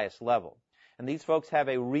to the highest level. And these folks have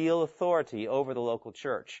a real authority over the local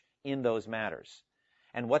church in those matters.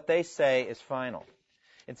 And what they say is final.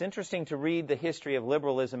 It's interesting to read the history of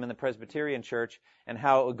liberalism in the Presbyterian Church and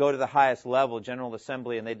how it would go to the highest level, General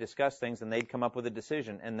Assembly, and they'd discuss things and they'd come up with a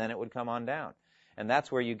decision, and then it would come on down. And that's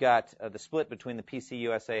where you got the split between the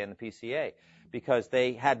PCUSA and the PCA, because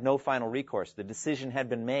they had no final recourse. The decision had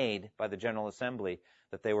been made by the General Assembly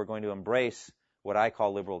that they were going to embrace what I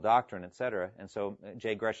call liberal doctrine, etc. And so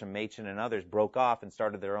J. Gresham Machen and others broke off and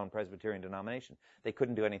started their own Presbyterian denomination. They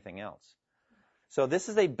couldn't do anything else. So this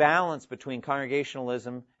is a balance between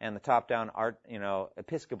congregationalism and the top-down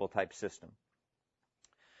Episcopal type system.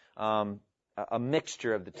 A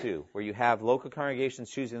mixture of the two, where you have local congregations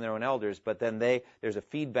choosing their own elders, but then there's a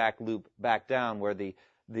feedback loop back down where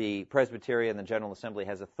the Presbyterian, the General Assembly,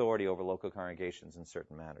 has authority over local congregations in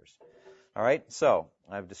certain matters. All right, so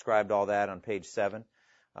I've described all that on page 7.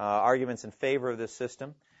 Arguments in favor of this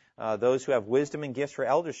system. Those who have wisdom and gifts for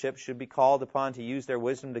eldership should be called upon to use their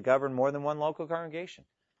wisdom to govern more than one local congregation.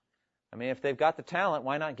 I mean, if they've got the talent,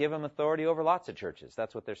 why not give them authority over lots of churches?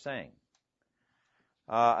 That's what they're saying.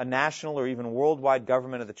 A national or even worldwide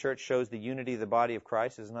government of the church shows the unity of the body of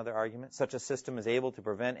Christ is another argument. Such a system is able to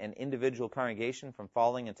prevent an individual congregation from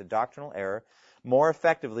falling into doctrinal error more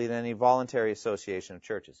effectively than any voluntary association of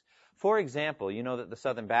churches. For example, you know that the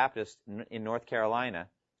Southern Baptists in North Carolina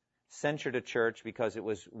censured a church because it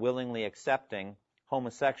was willingly accepting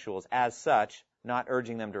homosexuals as such, not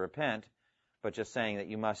urging them to repent, but just saying that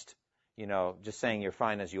you must, just saying you're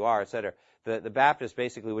fine as you are, etc. The Baptists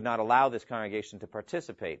basically would not allow this congregation to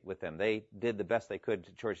participate with them. They did the best they could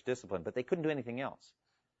to church discipline, but they couldn't do anything else.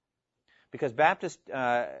 Because Baptist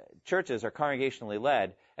churches are congregationally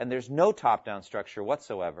led, and there's no top-down structure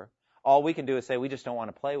whatsoever. All we can do is say, we just don't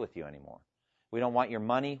want to play with you anymore. We don't want your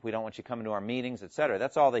money. We don't want you coming to our meetings, etc.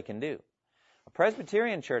 That's all they can do. A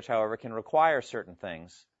Presbyterian church, however, can require certain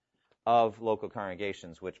things of local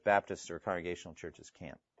congregations, which Baptist or congregational churches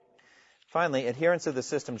can't. Finally, adherents of the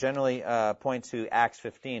system generally point to Acts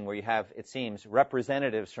 15, where you have, it seems,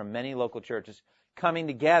 representatives from many local churches coming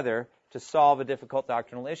together to solve a difficult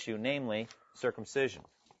doctrinal issue, namely circumcision.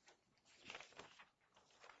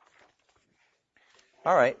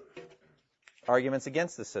 All right. Arguments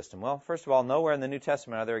against the system. Well, first of all, nowhere in the New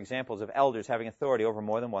Testament are there examples of elders having authority over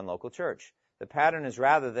more than one local church. The pattern is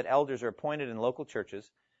rather that elders are appointed in local churches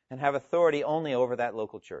and have authority only over that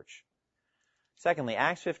local church. Secondly,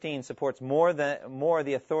 Acts 15 supports more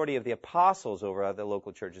the authority of the apostles over other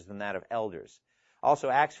local churches than that of elders. Also,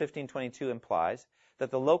 Acts 15:22 implies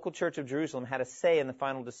that the local church of Jerusalem had a say in the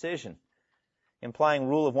final decision, implying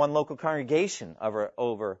rule of one local congregation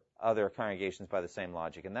over other congregations by the same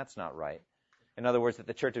logic, and that's not right. In other words, that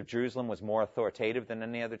the church of Jerusalem was more authoritative than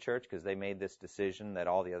any other church because they made this decision that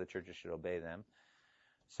all the other churches should obey them.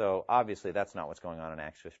 So obviously that's not what's going on in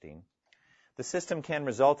Acts 15. The system can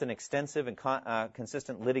result in extensive and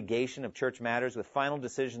consistent litigation of church matters with final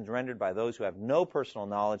decisions rendered by those who have no personal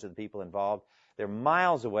knowledge of the people involved. They're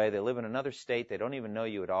miles away. They live in another state. They don't even know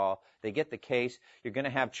you at all. They get the case. You're going to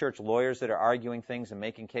have church lawyers that are arguing things and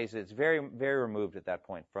making cases. It's very, very removed at that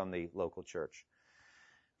point from the local church.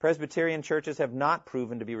 Presbyterian churches have not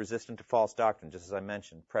proven to be resistant to false doctrine, just as I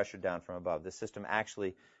mentioned, pressured down from above. This system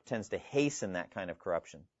actually tends to hasten that kind of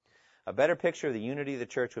corruption. A better picture of the unity of the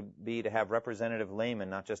church would be to have representative laymen,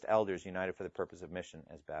 not just elders, united for the purpose of mission,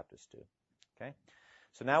 as Baptists do. Okay?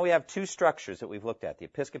 So now we have two structures that we've looked at, the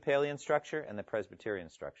Episcopalian structure and the Presbyterian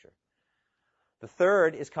structure. The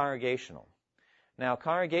third is congregational. Now,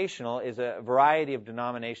 congregational is a variety of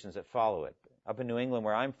denominations that follow it. Up in New England,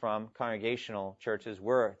 where I'm from, congregational churches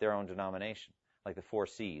were their own denomination, like the 4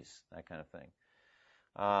 C's, that kind of thing.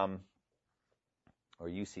 Or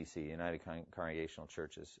UCC, United Congregational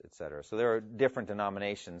Churches, etc. So there are different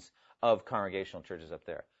denominations of congregational churches up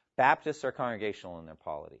there. Baptists are congregational in their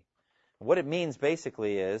polity. What it means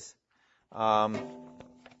basically is, all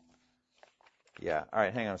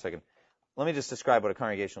right, hang on a second. Let me just describe what a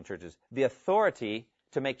congregational church is. The authority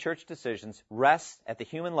to make church decisions rests at the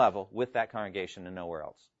human level with that congregation and nowhere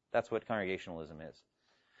else. That's what congregationalism is.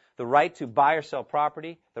 The right to buy or sell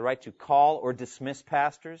property, the right to call or dismiss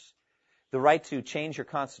pastors, the right to change your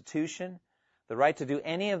constitution, the right to do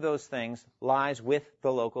any of those things lies with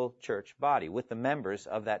the local church body, with the members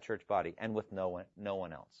of that church body, and with no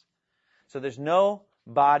one else. So there's no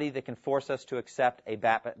body that can force us to accept a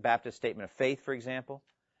Baptist statement of faith, for example.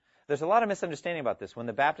 There's a lot of misunderstanding about this. When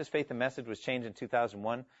the Baptist Faith and Message was changed in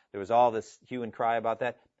 2001, there was all this hue and cry about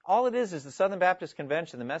that. All it is the Southern Baptist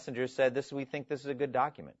Convention, the messengers said, we think this is a good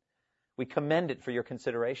document. We commend it for your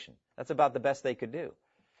consideration. That's about the best they could do.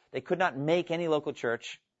 They could not make any local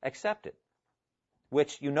church accept it,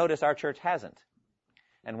 which you notice our church hasn't.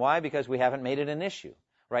 And why? Because we haven't made it an issue.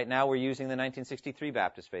 Right now we're using the 1963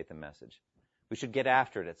 Baptist Faith and Message. We should get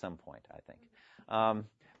after it at some point, I think.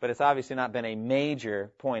 But it's obviously not been a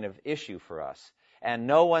major point of issue for us. And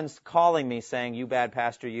no one's calling me saying, you bad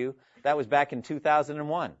pastor, you. That was back in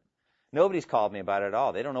 2001. Nobody's called me about it at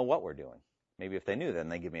all. They don't know what we're doing. Maybe if they knew, then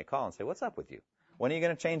they'd give me a call and say, what's up with you? When are you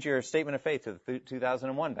going to change your statement of faith to the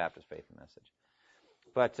 2001 Baptist Faith and Message?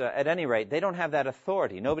 But at any rate, they don't have that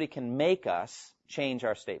authority. Nobody can make us change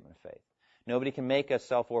our statement of faith. Nobody can make us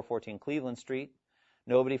sell 414 Cleveland Street.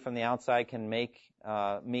 Nobody from the outside can make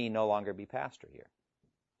me no longer be pastor here,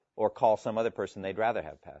 or call some other person they'd rather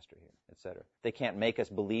have pastor here, etc. They can't make us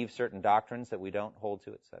believe certain doctrines that we don't hold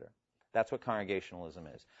to, etc. That's what congregationalism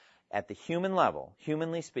is. At the human level,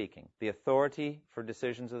 humanly speaking, the authority for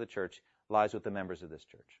decisions of the church lies with the members of this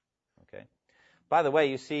church. Okay? By the way,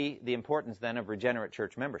 you see the importance then of regenerate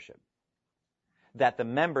church membership. That the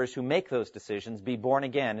members who make those decisions be born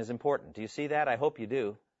again is important. Do you see that? I hope you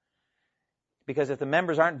do. Because if the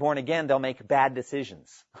members aren't born again, they'll make bad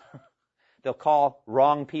decisions. They'll call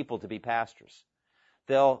wrong people to be pastors.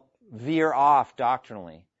 They'll veer off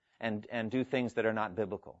doctrinally and do things that are not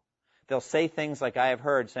biblical. They'll say things like I have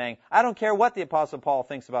heard saying, I don't care what the Apostle Paul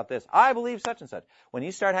thinks about this. I believe such and such. When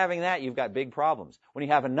you start having that, you've got big problems. When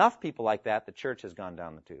you have enough people like that, the church has gone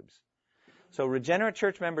down the tubes. So regenerate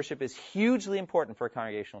church membership is hugely important for a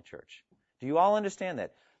congregational church. Do you all understand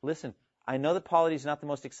that? Listen, I know that polity is not the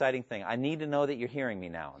most exciting thing. I need to know that you're hearing me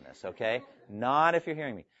now on this, okay? Not if you're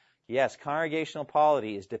hearing me. Yes, congregational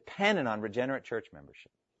polity is dependent on regenerate church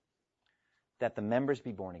membership, that the members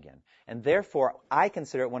be born again. And therefore, I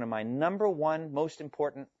consider it one of my number one most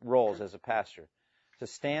important roles as a pastor, to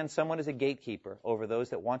stand somewhat as a gatekeeper over those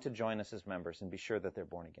that want to join us as members and be sure that they're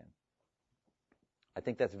born again. I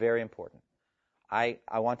think that's very important. I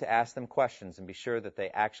want to ask them questions and be sure that they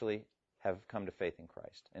actually have come to faith in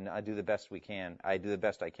Christ. And I do the best we can. I do the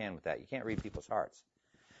best I can with that. You can't read people's hearts.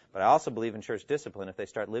 But I also believe in church discipline. If they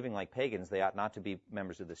start living like pagans, they ought not to be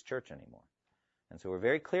members of this church anymore. And so we're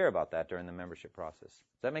very clear about that during the membership process.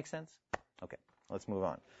 Does that make sense? Okay, let's move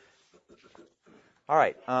on. All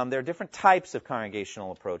right, there are different types of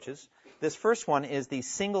congregational approaches. This first one is the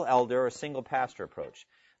single elder or single pastor approach.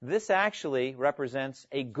 This actually represents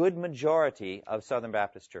a good majority of Southern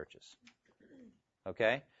Baptist churches.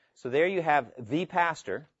 Okay? So there you have the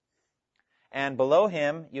pastor, and below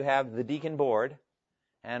him you have the deacon board,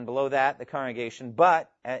 and below that the congregation.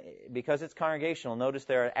 But because it's congregational, notice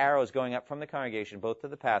there are arrows going up from the congregation both to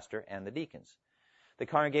the pastor and the deacons. The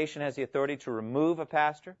congregation has the authority to remove a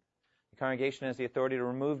pastor. The congregation has the authority to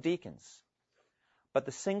remove deacons. But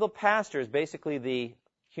the single pastor is basically the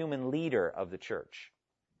human leader of the church.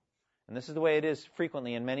 And this is the way it is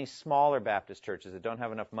frequently in many smaller Baptist churches that don't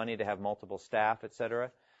have enough money to have multiple staff,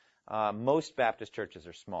 etc. Most Baptist churches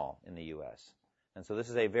are small in the U.S. And so this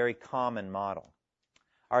is a very common model.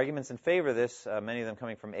 Arguments in favor of this, many of them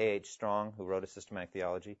coming from A.H. Strong, who wrote a systematic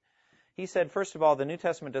theology. He said, first of all, the New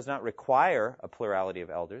Testament does not require a plurality of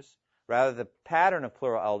elders. Rather, the pattern of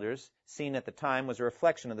plural elders seen at the time was a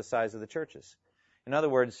reflection of the size of the churches. In other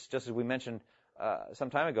words, just as we mentioned some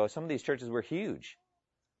time ago, some of these churches were huge,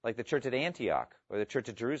 like the church at Antioch or the church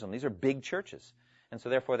at Jerusalem. These are big churches, and so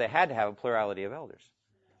therefore they had to have a plurality of elders.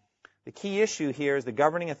 The key issue here is the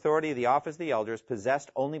governing authority of the office of the elder is possessed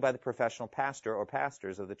only by the professional pastor or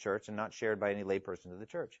pastors of the church and not shared by any laypersons of the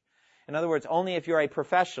church. In other words, only if you're a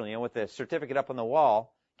professional, with the certificate up on the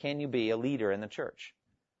wall, can you be a leader in the church.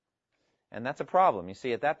 And that's a problem. You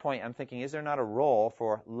see, at that point, I'm thinking, is there not a role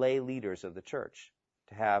for lay leaders of the church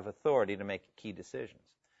to have authority to make key decisions?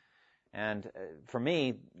 And for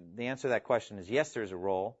me, the answer to that question is yes, there's a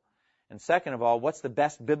role. And second of all, what's the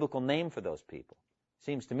best biblical name for those people?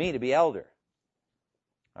 Seems to me to be elder.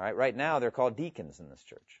 All right, right now they're called deacons in this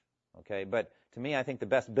church. Okay, but to me, I think the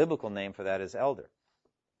best biblical name for that is elder,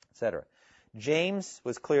 etc. James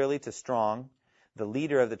was clearly to Strong, the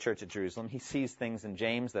leader of the church at Jerusalem. He sees things in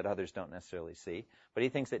James that others don't necessarily see, but he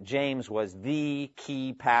thinks that James was the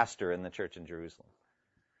key pastor in the church in Jerusalem.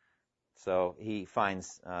 So he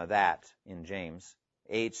finds that in James.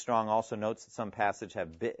 H. Strong also notes that some passages have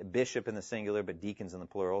bishop in the singular but deacons in the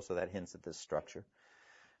plural, so that hints at this structure.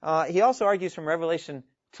 He also argues from Revelation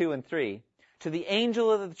 2 and 3, to the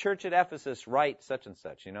angel of the church at Ephesus write such and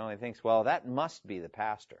such. He thinks, well, that must be the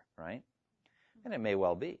pastor, right? And it may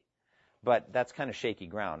well be. But that's kind of shaky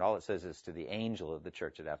ground. All it says is to the angel of the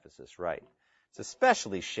church at Ephesus write. It's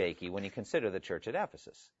especially shaky when you consider the church at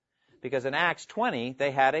Ephesus. Because in Acts 20,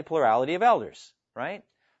 they had a plurality of elders, right?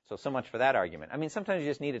 So much for that argument. I mean, sometimes you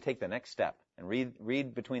just need to take the next step and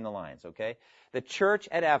read between the lines, okay? The church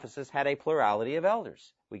at Ephesus had a plurality of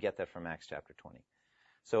elders. We get that from Acts chapter 20.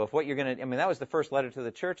 So if what you're going to, that was the first letter to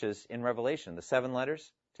the churches in Revelation. The 7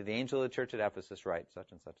 letters to the angel of the church at Ephesus write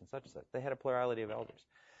such and such and such and such. They had a plurality of elders.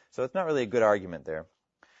 So it's not really a good argument there.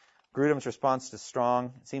 Grudem's response to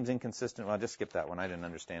Strong seems inconsistent. Well, just skip that one. I didn't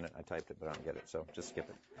understand it. I typed it, but I don't get it. So just skip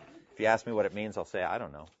it. If you ask me what it means, I'll say, I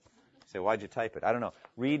don't know. Say, why'd you type it? I don't know.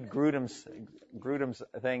 Read Grudem's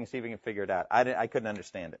thing, see if you can figure it out. I couldn't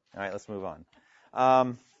understand it. All right, let's move on.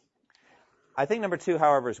 I think number 2,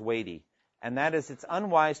 however, is weighty, and that is it's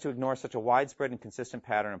unwise to ignore such a widespread and consistent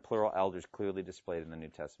pattern of plural elders clearly displayed in the New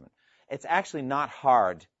Testament. It's actually not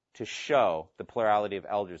hard to show the plurality of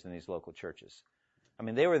elders in these local churches.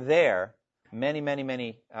 They were there many.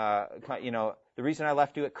 The reason I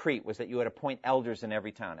left you at Crete was that you had to appoint elders in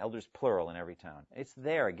every town, elders plural in every town. It's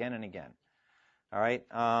there again and again. All right.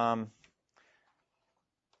 All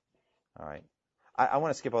right. I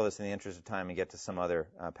want to skip all this in the interest of time and get to some other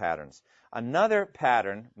patterns. Another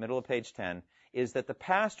pattern, middle of page 10, is that the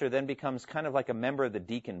pastor then becomes kind of like a member of the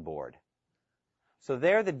deacon board. So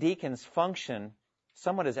there the deacons function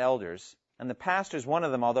somewhat as elders, and the pastor's one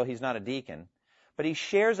of them, although he's not a deacon. But he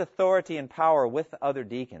shares authority and power with other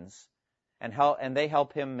deacons, and they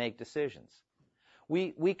help him make decisions.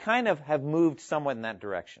 We kind of have moved somewhat in that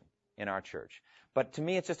direction in our church. But to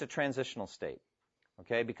me, it's just a transitional state,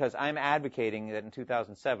 okay? Because I'm advocating that in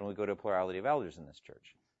 2007 we go to a plurality of elders in this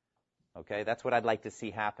church. Okay, that's what I'd like to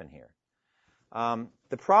see happen here.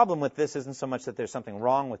 The problem with this isn't so much that there's something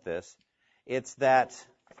wrong with this. It's that,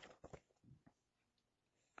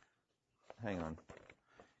 hang on.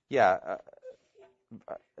 Yeah,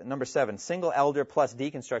 number 7, single elder plus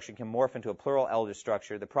deacon structure can morph into a plural elder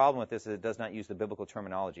structure. The problem with this is it does not use the biblical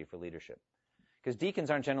terminology for leadership. Because deacons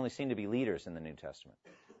aren't generally seen to be leaders in the New Testament.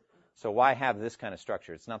 So why have this kind of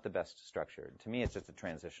structure? It's not the best structure. To me, it's just a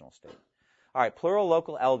transitional state. All right, plural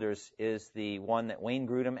local elders is the one that Wayne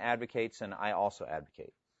Grudem advocates, and I also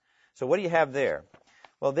advocate. So what do you have there?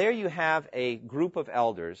 Well, there you have a group of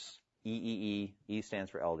elders, EEE, E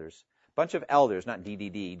stands for elders, bunch of elders, not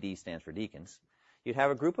DDD, D stands for deacons. You'd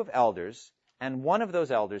have a group of elders, and one of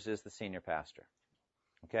those elders is the senior pastor.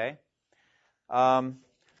 Okay?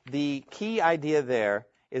 The key idea there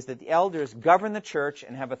is that the elders govern the church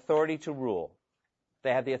and have authority to rule.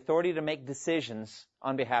 They have the authority to make decisions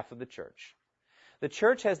on behalf of the church. The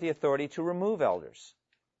church has the authority to remove elders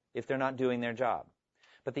if they're not doing their job.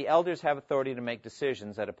 But the elders have authority to make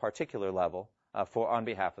decisions at a particular level on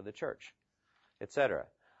behalf of the church, etc.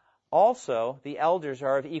 Also, the elders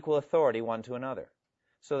are of equal authority one to another.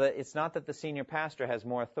 So that it's not that the senior pastor has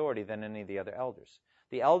more authority than any of the other elders.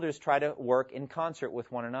 The elders try to work in concert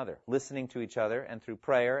with one another, listening to each other, and through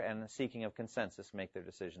prayer and the seeking of consensus, make their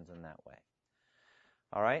decisions in that way.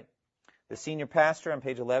 All right? The senior pastor on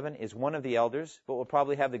page 11 is one of the elders, but will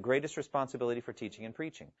probably have the greatest responsibility for teaching and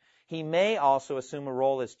preaching. He may also assume a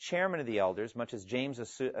role as chairman of the elders, much as James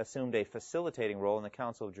assumed a facilitating role in the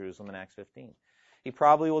Council of Jerusalem in Acts 15. He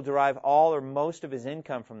probably will derive all or most of his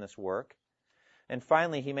income from this work. And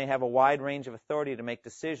finally, he may have a wide range of authority to make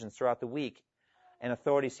decisions throughout the week, and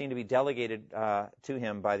authority seen to be delegated to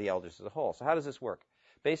him by the elders as a whole. So how does this work?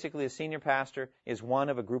 Basically, a senior pastor is one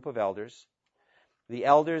of a group of elders. The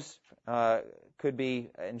elders could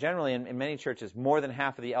be, and generally in many churches, more than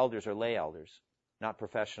half of the elders are lay elders, not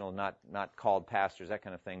professional, not called pastors, that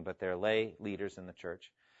kind of thing, but they're lay leaders in the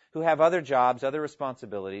church who have other jobs, other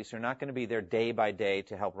responsibilities, who are not going to be there day by day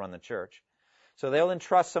to help run the church. So they'll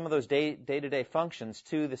entrust some of those day-to-day functions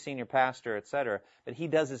to the senior pastor, etc., but he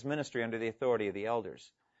does his ministry under the authority of the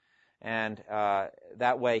elders. And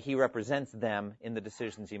that way he represents them in the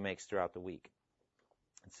decisions he makes throughout the week,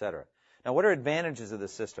 etc. Now, what are advantages of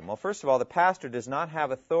this system? Well, first of all, the pastor does not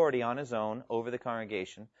have authority on his own over the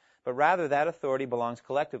congregation, but rather that authority belongs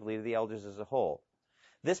collectively to the elders as a whole.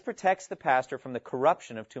 This protects the pastor from the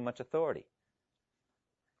corruption of too much authority.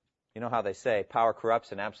 You know how they say power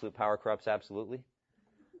corrupts and absolute power corrupts absolutely?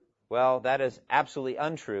 Well, that is absolutely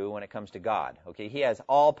untrue when it comes to God. Okay, he has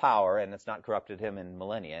all power, and it's not corrupted him in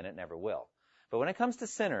millennia, and it never will. But when it comes to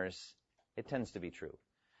sinners, it tends to be true.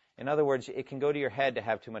 In other words, it can go to your head to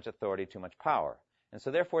have too much authority, too much power. And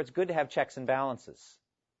so therefore, it's good to have checks and balances.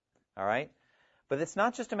 All right? But it's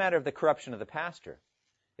not just a matter of the corruption of the pastor.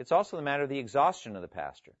 It's also the matter of the exhaustion of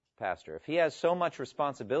the pastor. If he has so much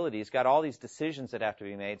responsibility, he's got all these decisions that have to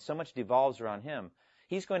be made, so much devolves around him,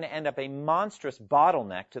 he's going to end up a monstrous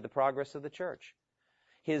bottleneck to the progress of the church.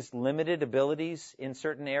 His limited abilities in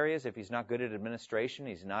certain areas, if he's not good at administration,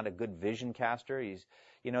 he's not a good vision caster,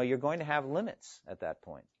 you're going to have limits at that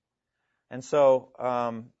point. And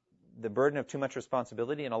so the burden of too much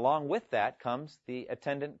responsibility, and along with that comes the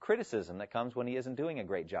attendant criticism that comes when he isn't doing a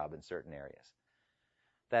great job in certain areas.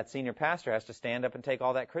 that senior pastor has to stand up and take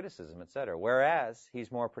all that criticism, etc. Whereas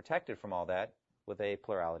he's more protected from all that with a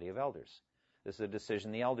plurality of elders. This is a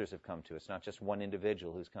decision the elders have come to. It's not just one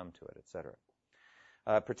individual who's come to it, etc.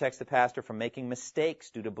 It protects the pastor from making mistakes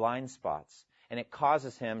due to blind spots, and it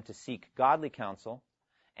causes him to seek godly counsel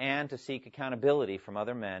and to seek accountability from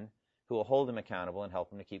other men who will hold him accountable and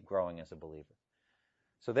help him to keep growing as a believer.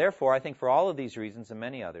 So therefore, I think for all of these reasons and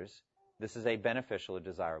many others, this is a beneficial or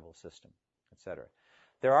desirable system, etc.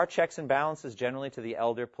 There are checks and balances generally to the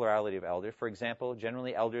elder plurality of elders. For example,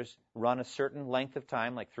 generally elders run a certain length of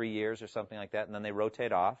time, like 3 years or something like that, and then they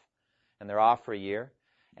rotate off, and they're off for a year,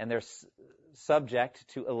 and they're subject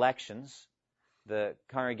to elections. The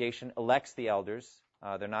congregation elects the elders.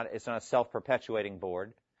 It's not a self-perpetuating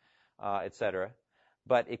board, etc.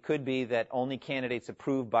 But it could be that only candidates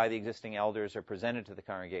approved by the existing elders are presented to the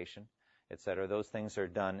congregation, etc. Those things are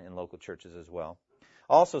done in local churches as well.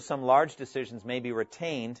 Also, some large decisions may be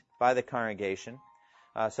retained by the congregation,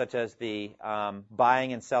 such as the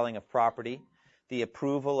buying and selling of property, the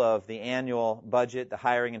approval of the annual budget, the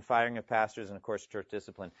hiring and firing of pastors, and, of course, church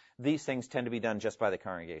discipline. These things tend to be done just by the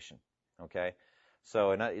congregation, okay?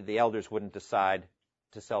 So the elders wouldn't decide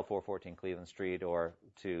to sell 414 Cleveland Street or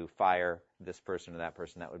to fire this person or that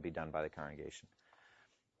person. That would be done by the congregation.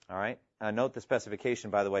 All right. Note the specification,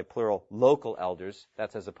 by the way, plural local elders.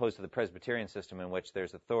 That's as opposed to the Presbyterian system in which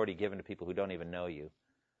there's authority given to people who don't even know you,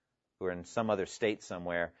 who are in some other state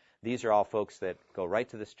somewhere. These are all folks that go right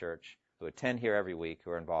to this church, who attend here every week,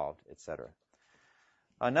 who are involved, etc.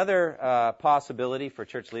 Another possibility for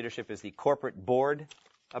church leadership is the corporate board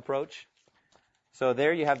approach. So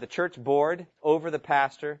there you have the church board over the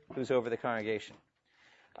pastor who's over the congregation.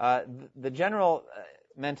 The general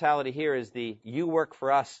mentality here is the you work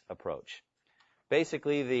for us approach.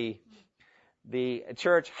 Basically, the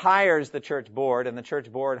church hires the church board, and the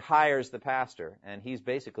church board hires the pastor, and he's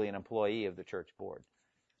basically an employee of the church board.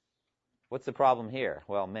 What's the problem here?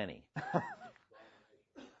 Well, many.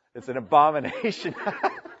 It's an abomination,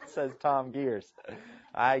 says Tom Gears.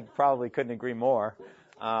 I probably couldn't agree more.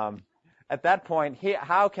 At that point,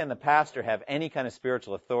 how can the pastor have any kind of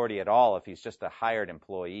spiritual authority at all if he's just a hired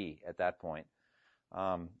employee at that point?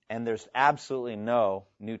 And there's absolutely no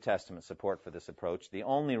New Testament support for this approach. The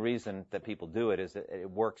only reason that people do it is that it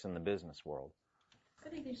works in the business world. I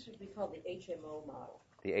think this should be called the HMO model.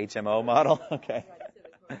 The HMO model? Okay.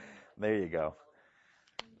 There you go.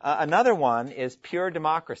 Another one is pure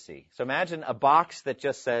democracy. So imagine a box that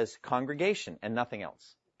just says congregation and nothing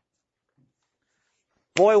else.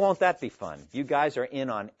 Boy, won't that be fun. You guys are in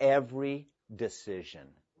on every decision.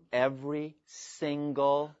 Every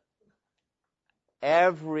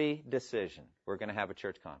decision. We're going to have a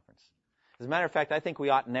church conference. As a matter of fact, I think we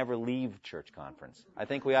ought never leave church conference. I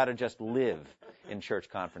think we ought to just live in church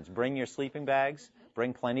conference. Bring your sleeping bags.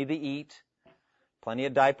 Bring plenty to eat. Plenty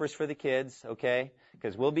of diapers for the kids, okay?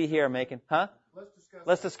 Because we'll be here making... Huh?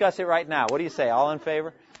 Let's discuss it right now. What do you say? All in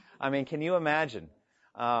favor? I mean, can you imagine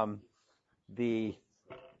the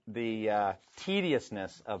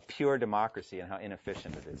tediousness of pure democracy and how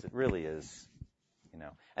inefficient it is? It really is, you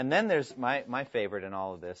know. And then there's my favorite in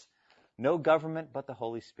all of this, no government but the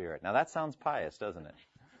Holy Spirit. Now that sounds pious, doesn't it?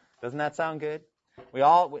 Doesn't that sound good? We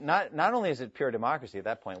all, not only is it pure democracy at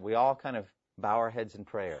that point, we all kind of bow our heads in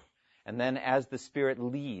prayer. And then as the Spirit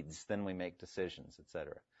leads, then we make decisions,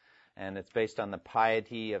 etc. And it's based on the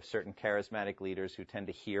piety of certain charismatic leaders who tend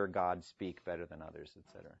to hear God speak better than others,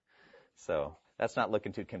 etc. So that's not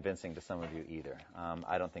looking too convincing to some of you either.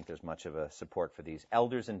 I don't think there's much of a support for these.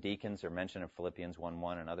 Elders and deacons are mentioned in Philippians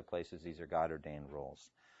 1:1 and other places. These are God-ordained roles.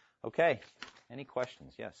 Okay. Any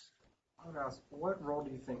questions? Yes. I would ask, what role do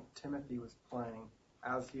you think Timothy was playing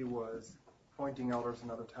as he was appointing elders in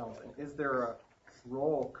other towns? And is there a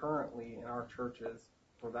role currently in our churches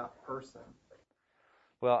for that person?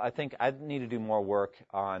 Well, I think I need to do more work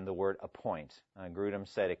on the word appoint. Grudem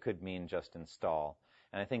said it could mean just install.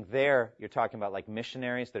 And I think there you're talking about like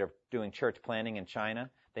missionaries that are doing church planting in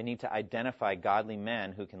China. They need to identify godly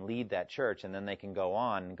men who can lead that church, and then they can go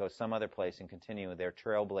on and go some other place and continue their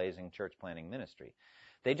trailblazing church planting ministry.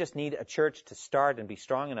 They just need a church to start and be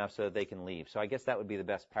strong enough so that they can leave. So I guess that would be the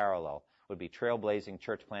best parallel, would be trailblazing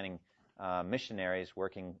church planting missionaries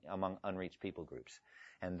working among unreached people groups.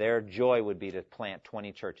 And their joy would be to plant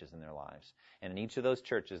 20 churches in their lives. And in each of those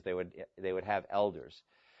churches, they would have elders.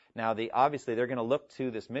 Now, obviously, they're going to look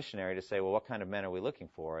to this missionary to say, well, what kind of men are we looking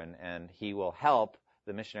for? And he will help,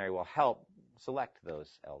 the missionary will help select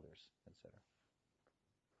those elders, etc.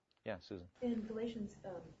 Yeah, Susan. In Galatians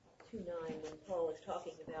 2:9, when Paul is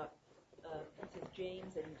talking about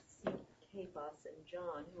James and Cephas and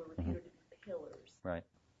John, who are reputed to be pillars. Right.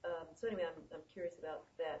 So anyway, I'm curious about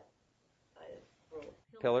that role.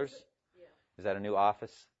 Pillars? Yeah. Is that a new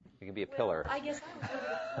office? You can be a pillar. I guess I was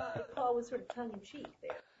wondering if Paul was sort of tongue-in-cheek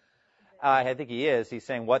there. I think he is. He's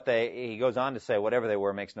saying he goes on to say, whatever they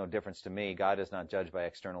were makes no difference to me. God is not judged by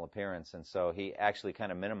external appearance. And so he actually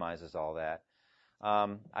kind of minimizes all that.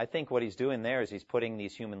 I think what he's doing there is he's putting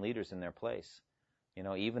these human leaders in their place. You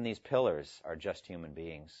know, even these pillars are just human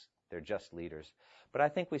beings. They're just leaders. But I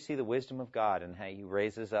think we see the wisdom of God in how he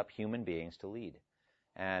raises up human beings to lead,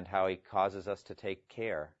 and how he causes us to take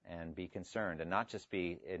care and be concerned, and not just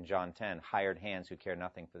be, in John 10, hired hands who care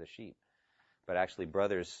nothing for the sheep, but actually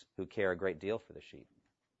brothers who care a great deal for the sheep.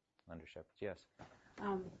 Under shepherds, yes.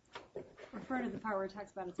 Referring to the part where it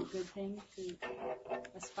talks about it's a good thing to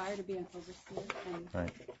aspire to be an overseer, and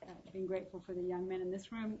Right. Being grateful for the young men in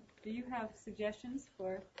this room. Do you have suggestions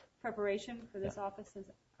for preparation for this office? Since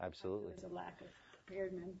Absolutely. there's a lack of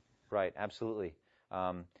prepared men. Right, absolutely.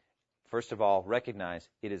 First of all, recognize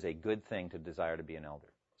it is a good thing to desire to be an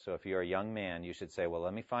elder. So if you're a young man, you should say, well,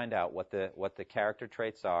 let me find out what the character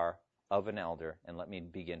traits are of an elder, and let me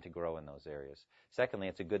begin to grow in those areas. Secondly,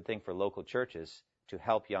 it's a good thing for local churches to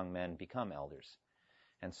help young men become elders.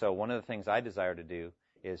 And so one of the things I desire to do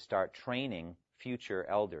is start training future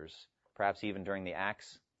elders, perhaps even during the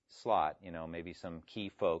Acts slot, maybe some key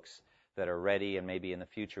folks that are ready and maybe in the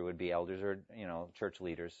future would be elders or, church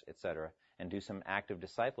leaders, etc., and do some active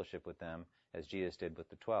discipleship with them as Jesus did with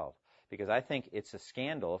the 12. Because I think it's a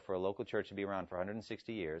scandal for a local church to be around for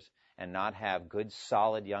 160 years and not have good,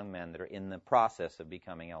 solid young men that are in the process of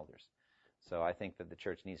becoming elders. So I think that the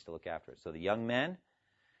church needs to look after it. So the young men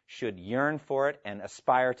should yearn for it and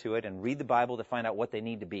aspire to it and read the Bible to find out what they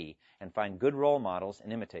need to be and find good role models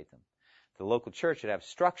and imitate them. The local church should have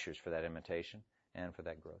structures for that imitation and for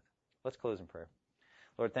that growth. Let's close in prayer.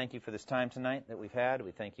 Lord, thank you for this time tonight that we've had.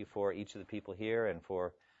 We thank you for each of the people here and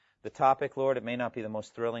for the topic, Lord. It may not be the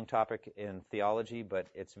most thrilling topic in theology, but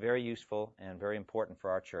it's very useful and very important for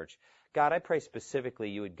our church. God, I pray specifically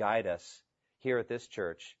you would guide us here at this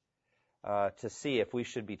church to see if we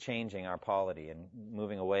should be changing our polity and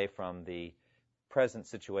moving away from the present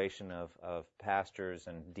situation of pastors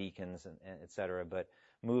and deacons, and et cetera, but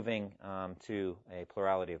moving to a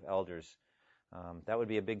plurality of elders. That would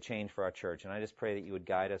be a big change for our church. And I just pray that you would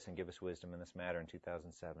guide us and give us wisdom in this matter in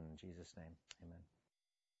 2007. In Jesus' name, amen.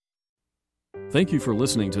 Thank you for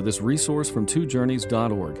listening to this resource from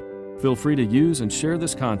twojourneys.org. Feel free to use and share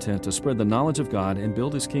this content to spread the knowledge of God and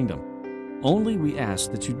build His kingdom. Only we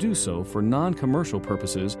ask that you do so for non-commercial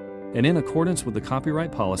purposes and in accordance with the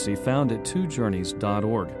copyright policy found at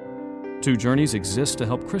twojourneys.org. Two Journeys exists to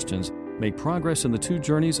help Christians make progress in the two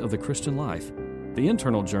journeys of the Christian life, the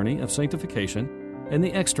internal journey of sanctification and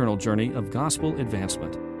the external journey of gospel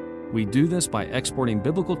advancement. We do this by exporting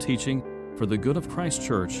biblical teaching for the good of Christ's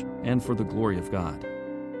church and for the glory of God.